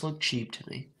 They just look cheap to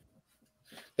me.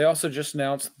 They also just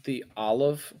announced the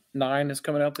Olive 9 is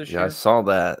coming out this year. Yeah, I saw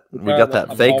that. We got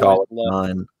that fake Olive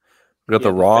 9. We got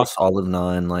the Ross Olive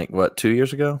 9, like what, 2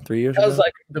 years ago, 3 years ago? That was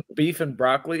like the beef and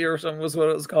broccoli or something was what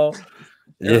it was called.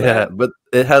 Yeah, but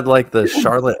it had like the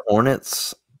Charlotte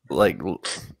Hornets, like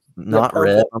not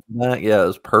red on the back. Yeah, it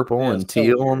was purple and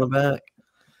teal on the back.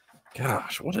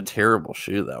 Gosh, what a terrible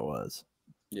shoe that was.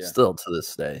 Yeah. Still to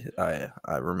this day,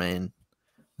 I remain.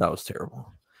 That was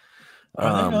terrible.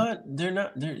 Are they not? They're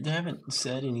not. They haven't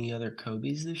said any other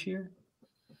Kobe's this year.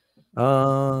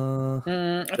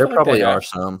 There probably are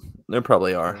some. There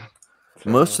probably are.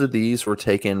 Most of these were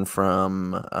taken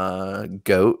from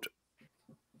Goat,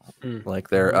 like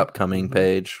their upcoming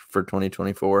page for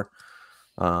 2024.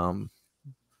 So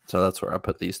that's where I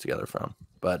put these together from.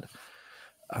 But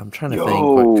I'm trying to think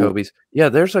what Kobe's. Yeah,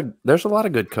 there's a lot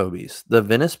of good Kobe's. The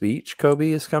Venice Beach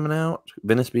Kobe is coming out.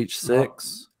 Venice Beach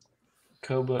 6.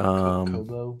 Kobe 8,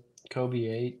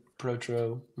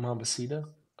 Protro Mambasita,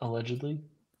 allegedly.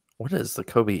 What is the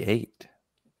Kobe 8?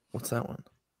 What's that one?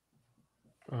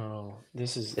 Oh,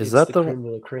 is that the creme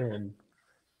de la creme?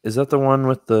 Is that the one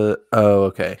with the? Oh,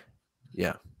 okay,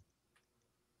 yeah.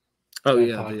 Oh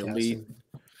yeah, the elite.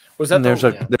 Was that there's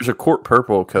a Court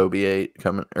Purple Kobe 8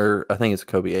 coming, or I think it's a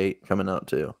Kobe 8 coming out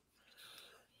too,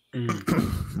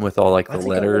 with all like the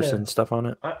letters and stuff on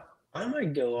it. I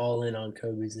might go all in on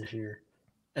Kobe's this year,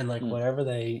 and like whenever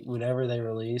they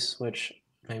release, which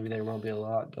maybe there won't be a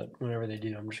lot, but whenever they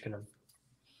do, I'm just gonna.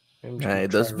 Hey,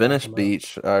 those Venice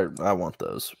Beach, I want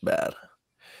those bad.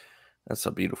 That's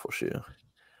a beautiful shoe.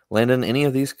 Landon, any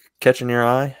of these catching your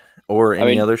eye, or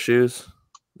any other shoes?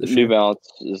 New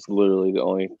Balance is literally the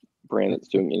only brand that's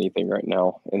doing anything right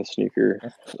now in the sneaker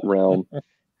realm.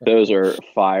 Those are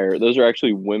fire. Those are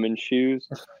actually women's shoes,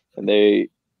 and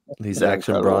these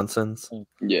Action Bronsons.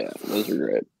 Yeah, those are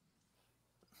great.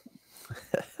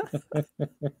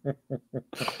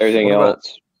 Everything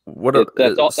else.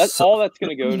 That's all that's going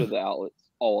to go to the outlets,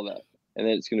 all of that, and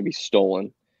then it's going to be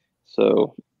stolen.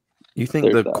 So, you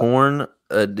think the Corn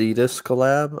Adidas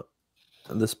collab,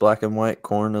 this black and white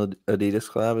Corn Adidas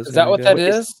collab, is that what that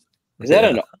is? Is that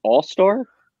an All-Star?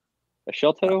 A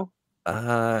shell toe?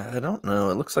 I don't know.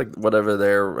 It looks like whatever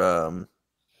their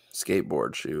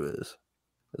skateboard shoe is.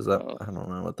 Is that? I don't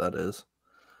know what that is.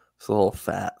 It's a little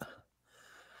fat.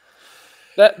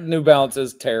 That New Balance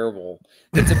is terrible.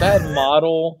 It's a bad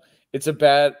model.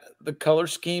 The color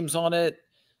schemes on it.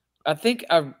 I think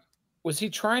was he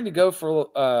trying to go for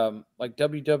like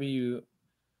WWE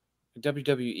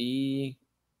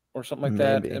or something like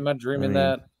that? Am I dreaming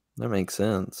that? That makes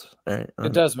sense. Right?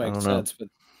 It does make sense, but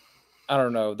I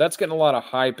don't know. That's getting a lot of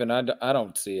hype, and I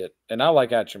don't see it. And I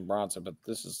like Action Bronson, but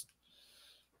this is.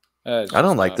 I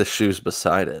don't like the shoes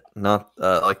beside it, not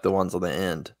like the ones on the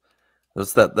end.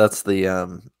 That's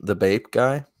the Bape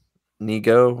guy,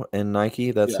 Nigo and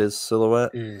Nike. That's his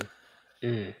silhouette.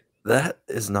 That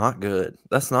is not good.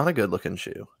 That's not a good looking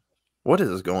shoe. What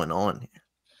is going on here?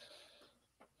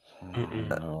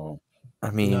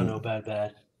 I mean, no,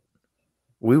 bad.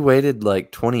 We waited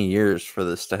like 20 years for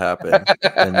this to happen,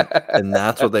 and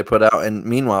that's what they put out. And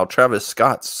meanwhile, Travis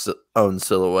Scott's own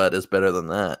silhouette is better than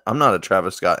that. I'm not a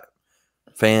Travis Scott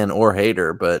fan or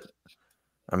hater, but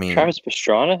I mean, Travis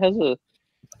Pastrana has a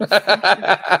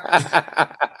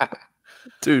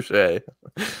touche.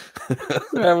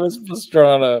 Travis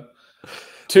Pastrana.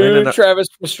 Two Travis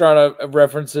Pastrana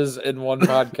references in one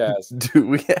podcast. Do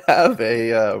we have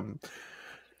a?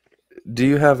 Do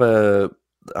you have a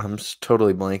I'm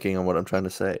totally blanking on what I'm trying to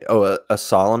say. Oh, a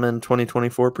Solomon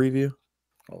 2024 preview.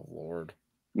 Oh Lord,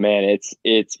 man,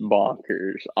 it's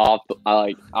bonkers.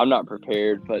 I'm not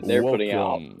prepared, but they're putting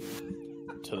out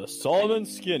to the Solomon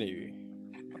Skinny.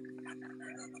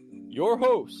 Your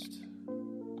host,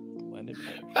 Landon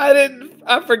Page.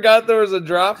 I forgot there was a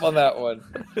drop on that one.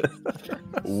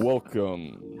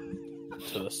 Welcome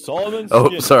to the Solomon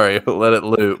Skinny. Oh, sorry. Let it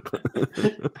loop.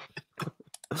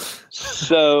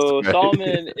 So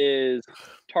Solomon is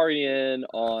targeting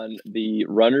on the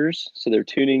runners, so they're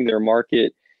tuning their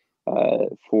market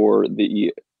for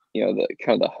the the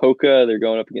kind of the Hoka. They're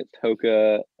going up against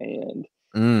Hoka and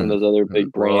some of those other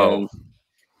big brands.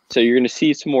 So you're going to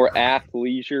see some more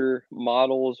athleisure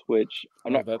models, which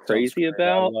I'm not crazy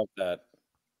about. I love that.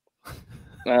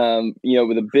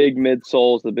 With the big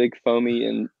midsoles, the big foamy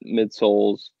and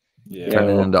midsoles. Yeah.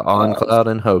 Turning into On Cloud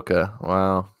and Hoka.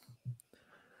 Wow.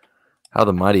 How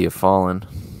the mighty have fallen.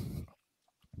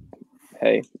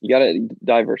 Hey, you got to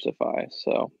diversify.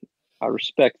 So I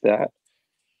respect that.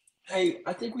 Hey,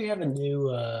 I think we have a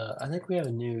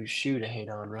new shoe to hate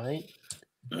on, right?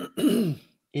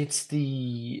 It's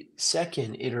the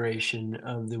second iteration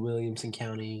of the Williamson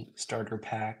County starter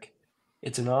pack.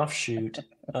 It's an offshoot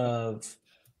of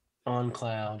On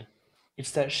Cloud.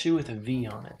 It's that shoe with a V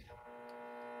on it.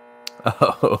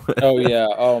 Oh yeah.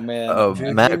 Oh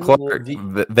man. Matt Clark,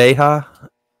 Veja.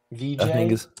 VJ. I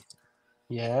think is.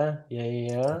 Yeah.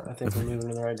 I think we're moving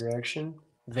in the right direction.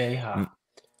 Veja.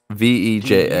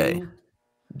 VEJA.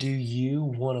 Do you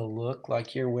want to look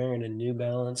like you're wearing a New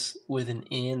Balance with an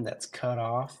end that's cut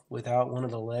off without one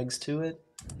of the legs to it?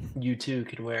 You too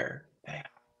could wear Veja.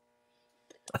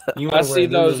 I see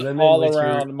those all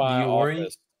around my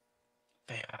office.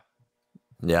 Veja.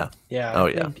 Yeah.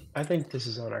 Yeah. I think this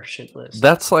is on our shit list.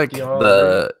 That's like you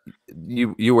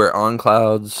wear On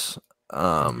Clouds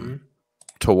to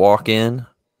walk in.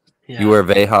 Yeah. You wear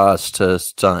Vejas to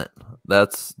stunt.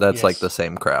 That's like the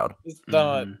same crowd.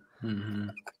 Stunt.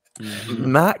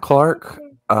 Matt Clark,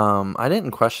 I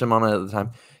didn't question him on it at the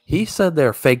time. He said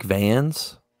they're fake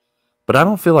Vans, but I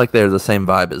don't feel like they're the same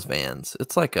vibe as Vans.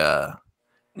 It's like I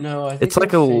think it's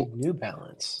like a fake New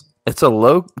Balance. It's a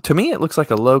to me, it looks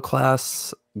like a low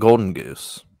class Golden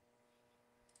Goose.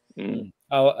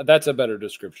 Oh, that's a better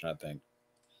description, I think.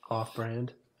 Off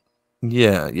brand.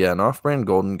 Yeah, an off brand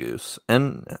Golden Goose.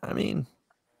 And I mean,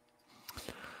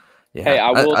 yeah, hey,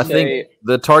 I think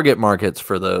the target markets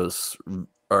for those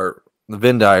are the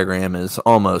Venn diagram is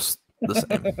almost the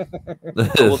same.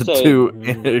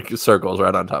 Two circles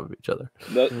right on top of each other.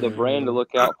 The brand to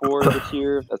look out for this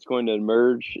year that's going to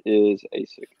emerge is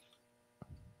ASIC.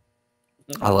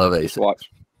 I love ASICs. Watch.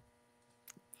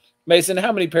 Mason,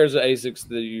 how many pairs of ASICs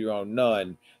do you own?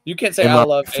 None. You can't say I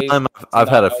love ASICs. I've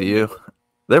had a few.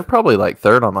 They're probably like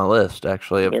third on my list,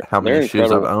 actually, of how many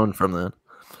shoes I've owned from them.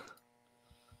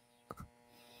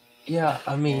 Yeah,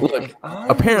 I mean, look,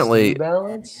 apparently, New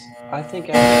Balance. I think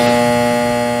what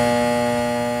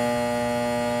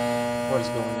is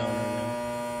going on right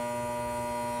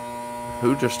now?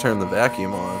 Who just turned the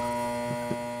vacuum on?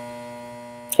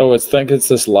 Oh, I think it's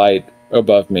this light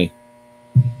above me.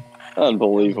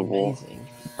 Unbelievable.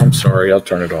 I'm sorry. I'll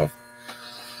turn it off.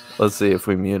 Let's see if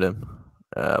we mute him.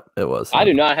 It was. I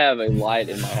do not have a light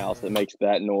in my house that makes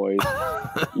that noise.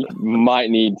 You might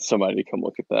need somebody to come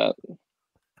look at that.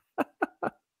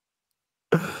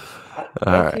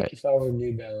 I think if I were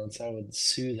New Balance, I would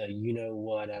sue the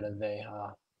you-know-what out of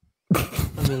Veja.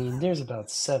 I mean, there's about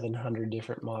 700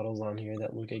 different models on here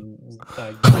that look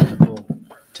identical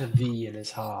to V and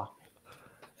his Ha.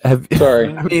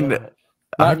 Sorry. I mean,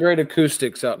 not great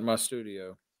acoustics out in my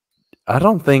studio. I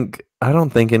don't think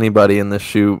anybody in the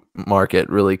shoe market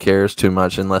really cares too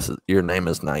much unless your name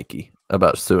is Nike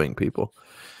about suing people.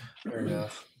 Fair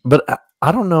enough. But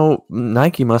I don't know.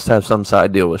 Nike must have some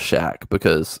side deal with Shaq,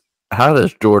 because how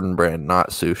does Jordan Brand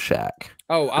not sue Shaq?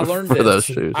 Oh, I learned for this. Those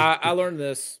shoes. I learned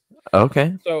this.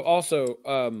 Okay. So also,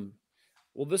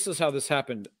 well, this is how this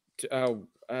happened.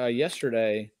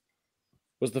 Yesterday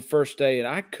was the first day, and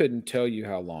I couldn't tell you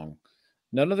how long.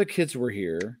 None of the kids were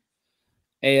here,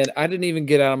 and I didn't even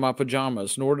get out of my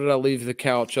pajamas, nor did I leave the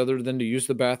couch other than to use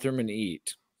the bathroom and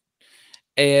eat.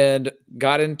 And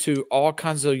got into all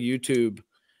kinds of YouTube,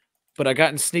 but I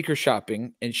got in sneaker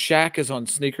shopping, and Shaq is on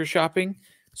sneaker shopping.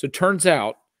 So it turns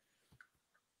out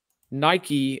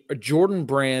Nike, a Jordan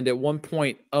Brand, at one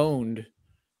point owned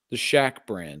the Shaq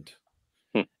brand.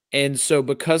 And so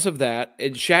because of that,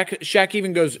 and Shaq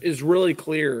even is really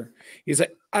clear. He's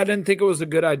like, I didn't think it was a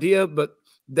good idea, but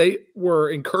they were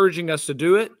encouraging us to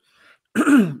do it.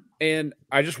 And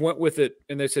I just went with it.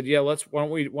 And they said, yeah, why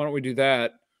don't we do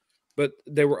that? but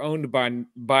they were owned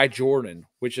by Jordan,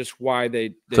 which is why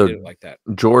they did it like that.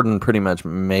 Jordan pretty much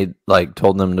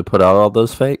told them to put out all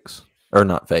those fakes, or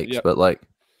not fakes, but like.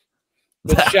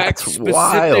 But Shaq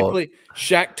specifically,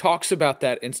 Shaq talks about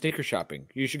that in Sneaker Shopping.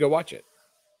 You should go watch it.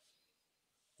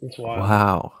 It's wild.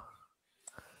 Wow.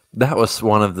 That was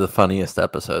one of the funniest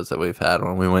episodes that we've had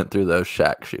when we went through those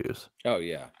Shaq shoes. Oh,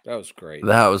 yeah. That was great.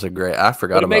 That was I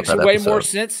forgot about that. It makes way more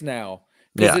sense now.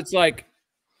 Because it's like,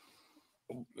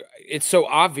 it's so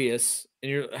obvious.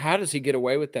 And how does he get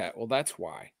away with that? Well, that's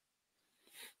why.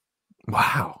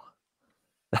 Wow.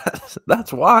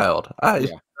 That's wild. That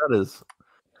is.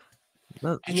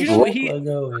 Did you know what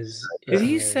did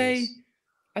he say?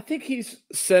 I think he's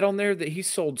said on there that he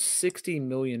sold 60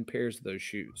 million pairs of those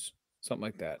shoes, something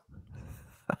like that.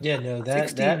 Yeah, no,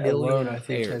 that alone I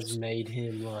think has made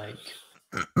him like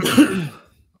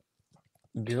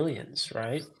billions,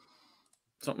 right?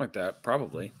 Something like that,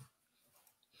 probably.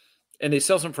 And he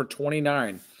sells them for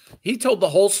 $29. He told the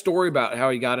whole story about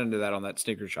how he got into that on that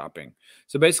Sneaker Shopping.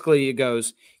 So basically, it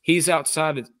goes, he's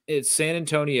outside at San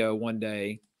Antonio one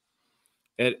day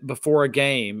before a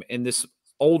game, and this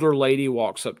older lady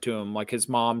walks up to him, like his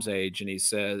mom's age, and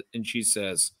she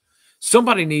says,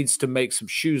 somebody needs to make some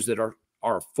shoes that are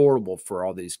affordable for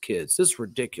all these kids. This is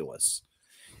ridiculous.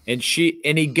 And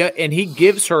he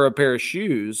gives her a pair of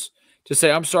shoes to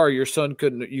say, I'm sorry, your son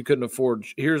couldn't afford.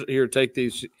 Here, take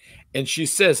these. And she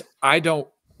says, I don't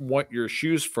want your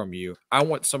shoes from you. I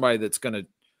want somebody that's going to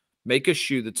make a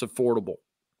shoe that's affordable,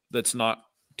 that's not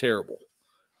terrible.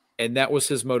 And that was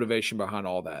his motivation behind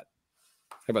all that.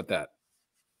 How about that?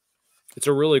 It's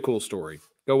a really cool story.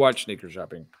 Go watch Sneaker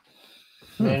Shopping.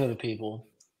 Man of the people.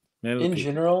 In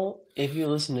general, if you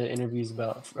listen to interviews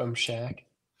from Shaq,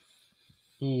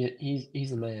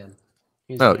 he's a man.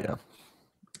 Yeah.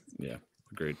 Yeah,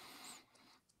 agreed.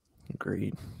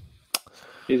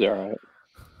 He's all right.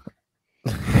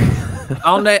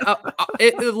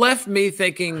 It left me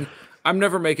thinking I'm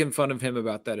never making fun of him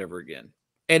about that ever again.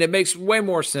 And it makes way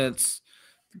more sense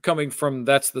coming from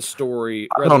that's the story.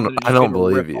 I don't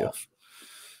believe you.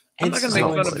 I'm not going to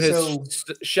make fun of his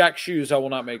Shaq shoes. I will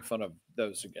not make fun of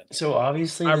those again. So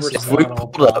obviously, if we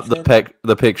pulled up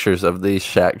the pictures of these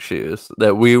Shaq shoes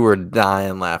that we were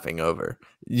dying laughing over,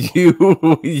 you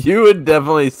would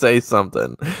definitely say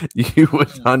something. You would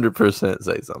 100%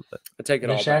 say something. I take it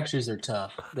all. The Shaq shoes are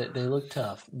tough. They look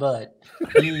tough, but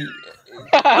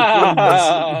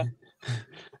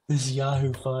this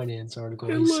Yahoo Finance article,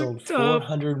 he sold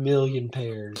 400 million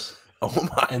pairs. Oh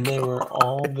my! And they were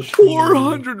all between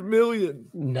 400 million,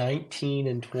 $19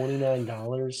 and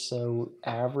 $29. So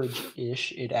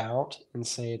average-ish it out and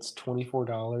say it's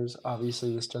 $24.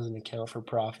 Obviously, this doesn't account for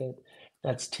profit.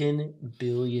 That's $10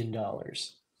 billion.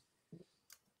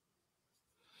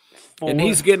 And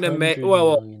he's getting them made.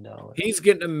 Well, he's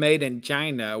getting them made in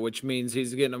China, which means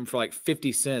he's getting them for like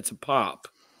 50 cents a pop.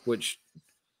 Which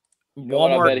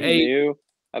Walmart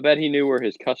I bet he knew where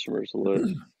his customers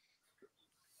lived.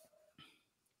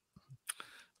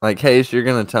 Like, Hayes, you're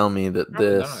gonna tell me that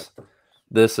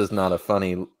this is not a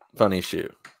funny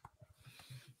shoe.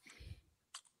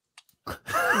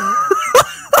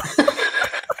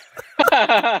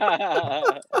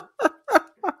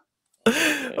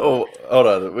 Oh, hold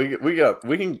on.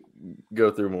 We can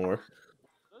go through more.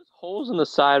 Those holes in the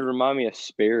side remind me of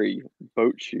Sperry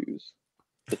boat shoes.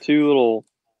 The two little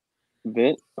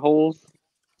vent holes.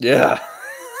 Yeah.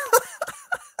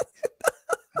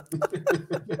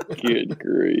 Good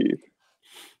grief.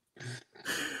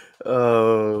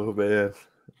 Oh man.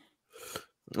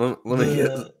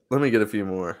 Let me get a few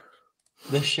more.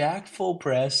 The Shaq full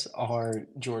press are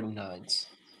Jordan 9s.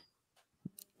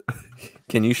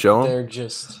 Can you show them?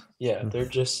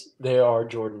 They are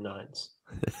Jordan 9s.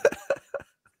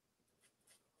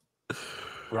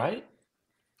 Right?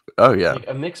 Oh yeah. Like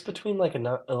a mix between like an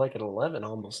 11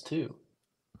 almost too.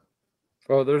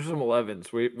 Oh, there's some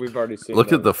 11s. We've already seen.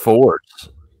 Look at the 4s.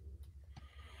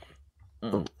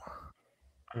 Uh-huh.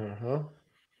 Can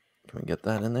we get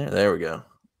that in there? There we go.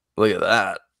 Look at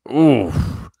that. Ooh,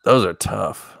 those are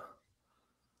tough.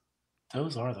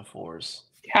 Those are the 4s.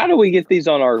 How do we get these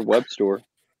on our web store?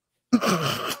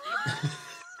 I'm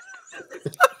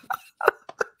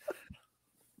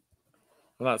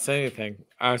not saying anything.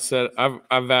 I said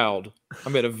I vowed. I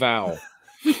made a vow.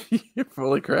 You're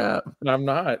full of crap. I'm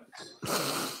not.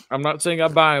 I'm not saying I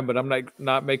buy them, but I'm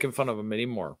not making fun of them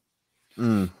anymore.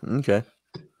 Okay.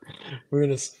 We're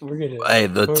gonna. Hey,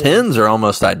 the 10s are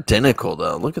almost identical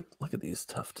though. Look at these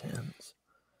tough 10s.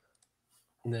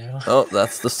 No. Oh,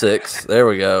 that's the 6. There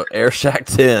we go. Air Shack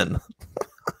 10.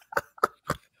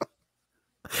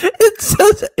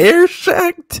 Air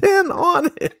Shack 10 on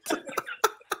it.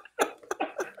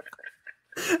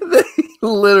 They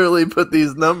literally put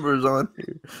these numbers on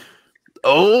here.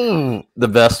 Oh, the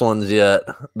best ones yet.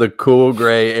 The cool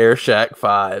gray Air Shack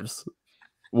 5s.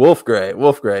 Wolf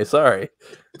gray, sorry.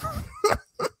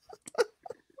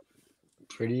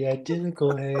 Pretty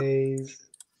identical, Hayes.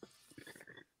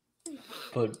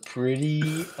 But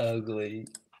pretty ugly.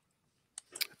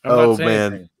 Oh,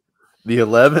 man. Anything. The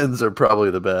 11s are probably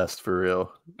the best, for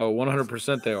real. Oh,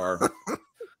 100% they are.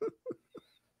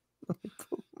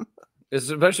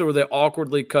 Especially where they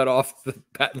awkwardly cut off the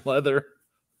patent leather.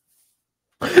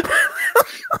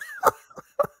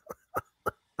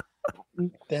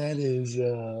 That is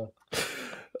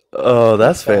oh,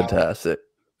 that's fantastic.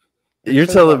 You're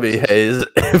telling me, Hayes,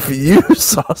 if you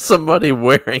saw somebody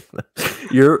wearing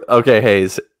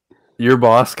Hayes, your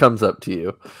boss comes up to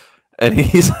you and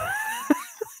he's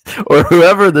or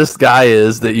whoever this guy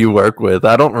is that you work with,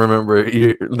 I don't remember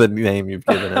the name you've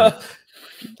given him.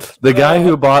 The guy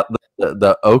who bought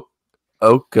the oak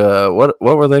what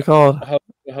were they called?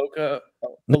 Hoka.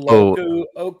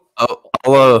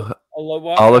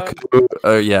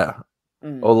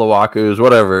 Olawakus,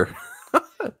 whatever.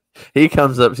 He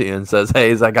comes up to you and says,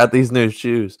 "Hayes, I got these new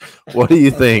shoes. What do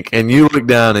you think?" And you look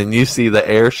down and you see the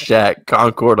Air Shack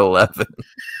Concord 11.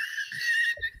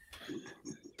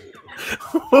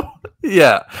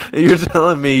 Yeah, you're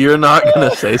telling me you're not going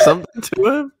to say something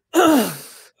to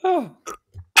him?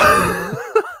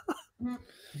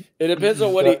 It depends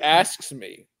on what he asks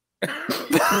me.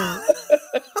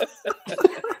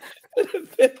 It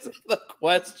depends on the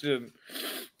question.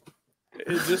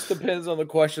 It just depends on the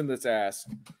question that's asked.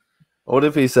 What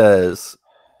if he says,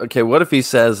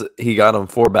 he got him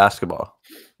for basketball?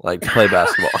 Like, to play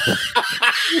basketball.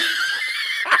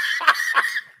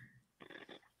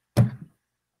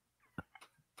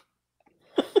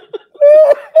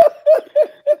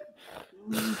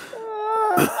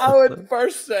 I would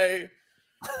first say,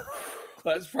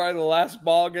 that's probably the last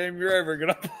ball game you're ever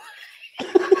going to play.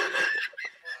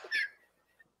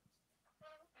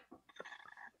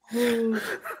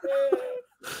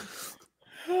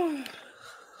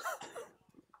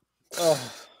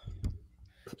 Oh,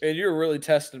 and you're really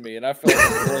testing me, and I feel like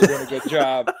I'm really doing a good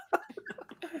job.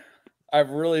 I've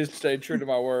really stayed true to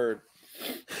my word.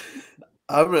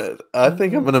 I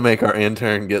think I'm gonna make our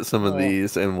intern get some of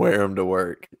these and wear them to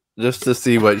work, just to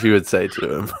see what you would say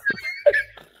to him.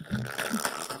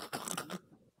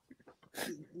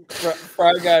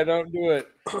 Fry guy, don't do it.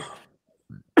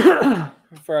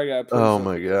 Fry guy, please. Oh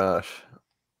my gosh.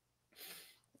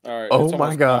 All right. Oh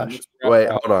my gosh. Wait,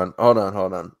 hold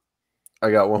on. I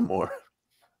got one more.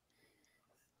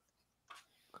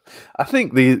 I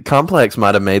think the Complex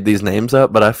might have made these names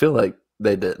up, but I feel like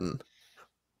they didn't.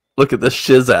 Look at this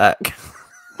Shizak.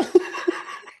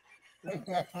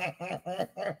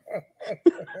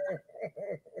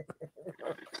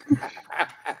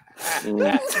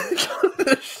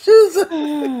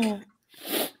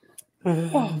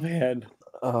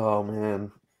 Oh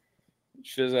man.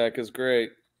 Shizak is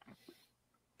great.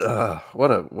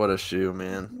 What a shoe,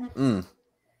 man.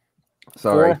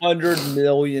 Sorry. 400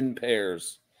 million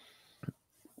pairs.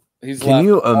 Can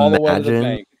you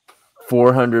imagine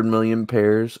 400 million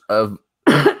pairs of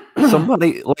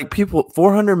somebody, like, people?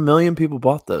 400 million people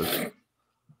bought those.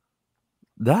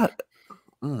 That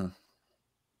it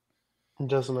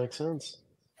doesn't make sense.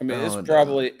 I mean, it's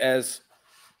probably as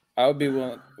I would be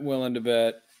willing to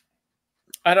bet.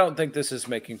 I don't think this is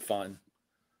making fun.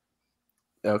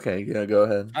 Okay, yeah, go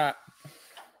ahead.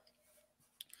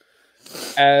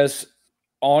 As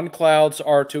on clouds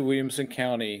are to Williamson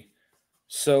County,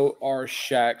 so are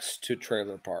shacks to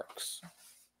trailer parks.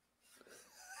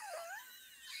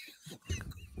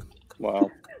 Wow.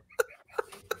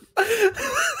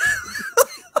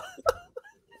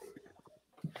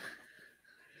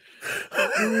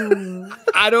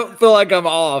 I don't feel like I'm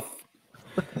off.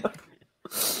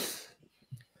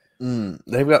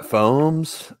 They've got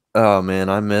foams. Oh man,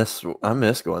 I miss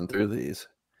going through these.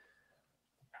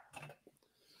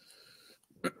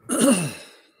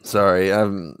 Sorry,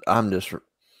 I'm just.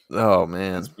 Oh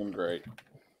man, it's been great.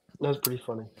 That was pretty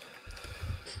funny.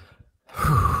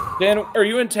 Dan, are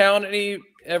you in town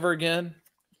ever again?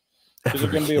 Is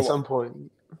it going to be at some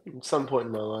point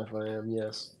in my life? I am.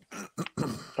 Yes.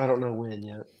 I don't know when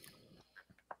yet.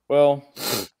 Well,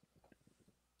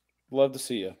 love to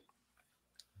see you.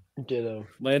 Ditto.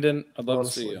 Landon, I'd love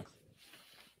to see you.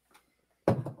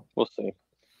 We'll see.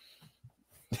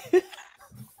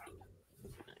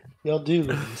 Y'all do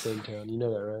live in the same town. You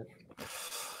know that,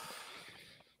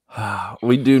 right?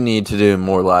 We do need to do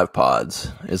more live pods,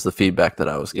 is the feedback that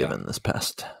I was given this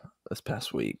past this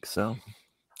past week. So,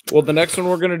 well, the next one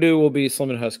we're gonna do will be Slim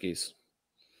and Huskies.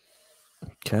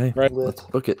 Okay, right. Let's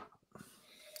book it.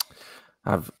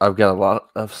 I've got a lot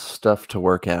of stuff to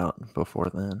work out before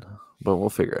then, but we'll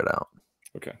figure it out.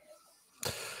 Okay.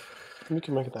 We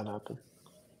can make that happen.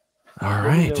 All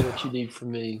right. Let me know what you need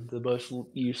from me, the most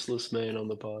useless man on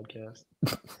the podcast.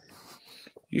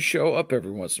 You show up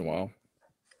every once in a while.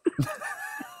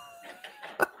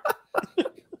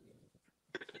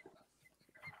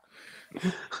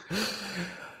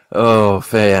 Oh,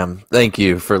 fam. Thank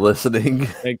you for listening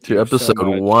to episode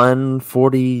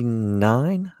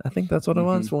 149. I think that's what it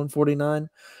was. 149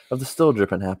 of the Still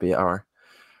Drippin Happy Hour.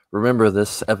 Remember,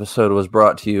 this episode was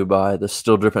brought to you by the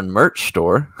Still Drippin merch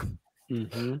store.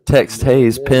 Text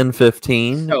Hayes pin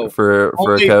 15 for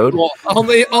a code. Well,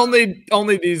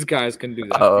 only these guys can do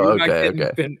that. Oh,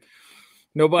 okay.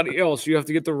 Nobody else. You have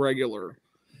to get the regular.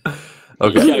 Okay.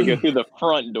 You gotta go through the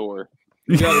front door.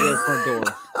 You gotta go front door.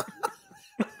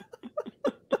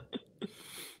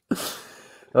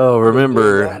 Oh,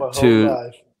 remember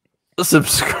to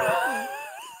subscribe.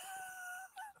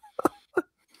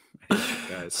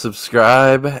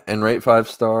 Subscribe and rate 5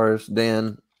 stars.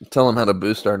 Dan, tell them how to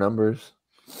boost our numbers.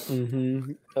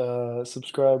 Subscribe,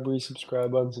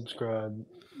 resubscribe, unsubscribe.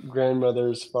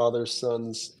 Grandmothers, fathers,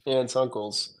 sons, aunts,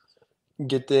 uncles.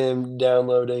 Get them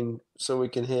downloading so we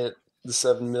can hit the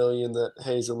 7 million that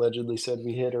Hayes allegedly said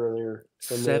we hit earlier.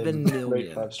 And 7 million.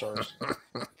 Rate 5 stars.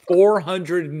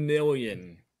 400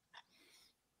 million.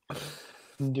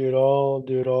 Do it all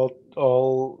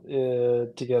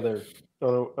together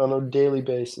on a daily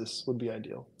basis would be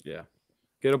ideal. Yeah.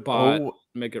 Get a bot,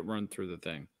 make it run through the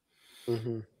thing.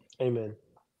 Amen.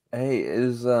 Hey,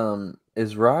 is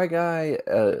Fry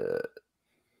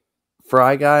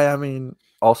Guy, I mean,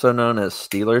 also known as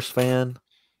Steelers fan,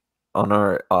 on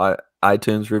our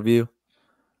iTunes review?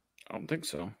 I don't think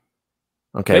so.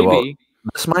 Okay, maybe. Well,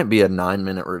 this might be a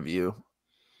 9-minute review,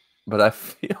 but I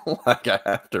feel like I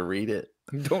have to read it.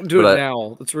 Don't do it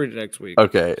now. Let's read it next week.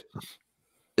 Okay.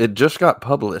 It just got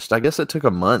published. I guess it took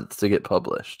a month to get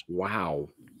published. Wow.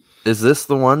 Is this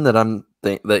the one that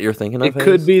that you're thinking of? It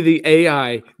could be the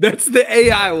AI. That's the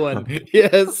AI one.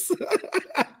 Yes.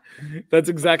 That's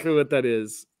exactly what that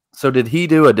is. So did he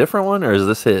do a different one, or is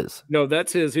this his? No,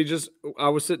 that's his. I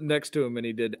was sitting next to him and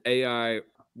he did AI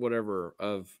whatever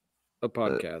of a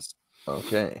podcast.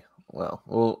 Okay. Well,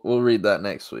 we'll read that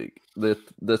next week. The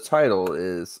title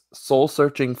is Soul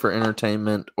Searching for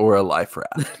Entertainment or a Life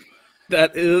Raft.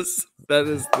 That is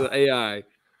the AI.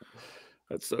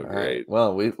 That's so great. Right.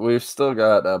 Well, we've still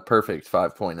got a perfect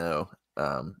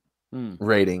 5.0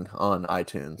 rating on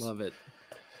iTunes. Love it.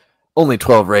 Only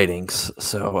 12 ratings.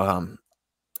 So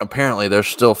apparently there's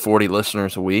still 40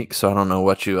 listeners a week. So I don't know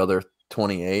what you other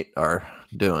 28 are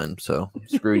doing. So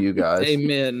screw you guys.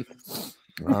 Amen.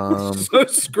 So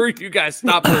screw you guys.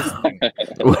 Stop listening.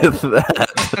 With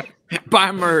that,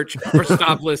 buy merch or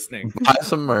stop listening. Buy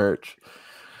some merch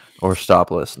or stop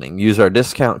listening. Use our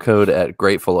discount code at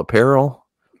Grateful Apparel.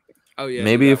 Oh yeah.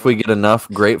 Maybe if we get enough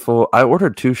Grateful. I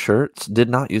ordered 2 shirts. Did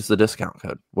not use the discount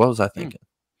code. What was I thinking?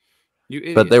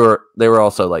 But they were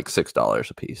also like $6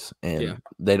 a piece, and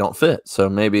they don't fit. So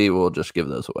maybe we'll just give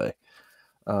those away.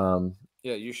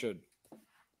 Yeah, you should.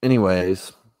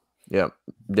 Anyways. Yeah,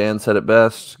 Dan said it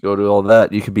best. Go do all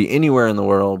that. You could be anywhere in the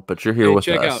world, but you're here with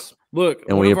us. Out. Look,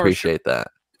 and we appreciate that.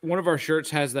 One of our shirts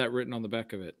has that written on the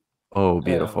back of it. Oh,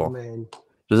 beautiful! Man.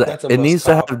 It needs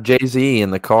to have Jay-Z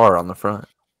in the car on the front.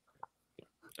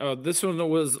 Oh, this one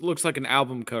looks like an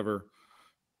album cover.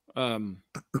 Oh,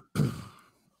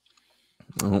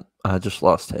 I just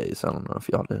lost Hayes. I don't know if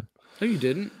y'all did. No, you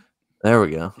didn't. There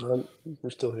we go.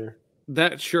 We're still here.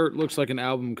 That shirt looks like an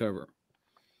album cover.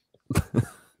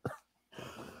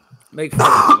 Make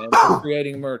fun of me, man. I'm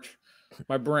creating merch.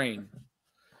 My brain.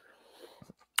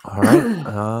 All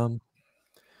right.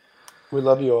 We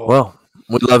love you all. Well,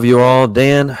 we love you all.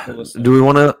 Dan, do we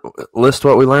want to list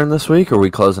what we learned this week, or are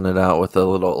we closing it out with a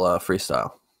little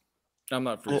freestyle? I'm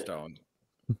not freestyling.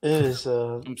 It is.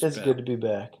 It's good to be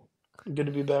back. Good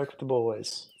to be back with the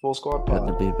boys. Full squad pod.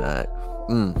 Good to be back.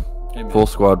 Full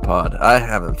squad pod. I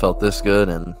haven't felt this good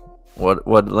in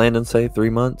what Landon say? 3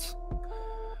 months.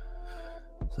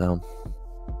 So,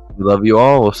 we love you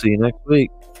all. We'll see you next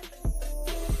week.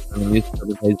 Turn the music up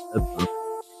in Hayes' headphones.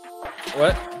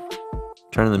 What?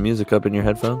 Turning the music up in your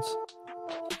headphones?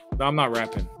 No, I'm not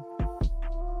rapping.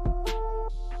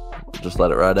 Just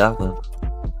let it ride out then.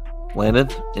 Landon,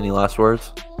 any last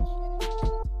words?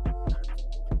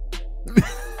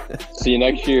 See you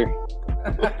next year.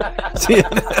 See you.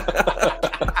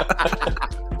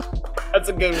 That's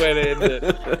a good way to end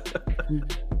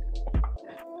it.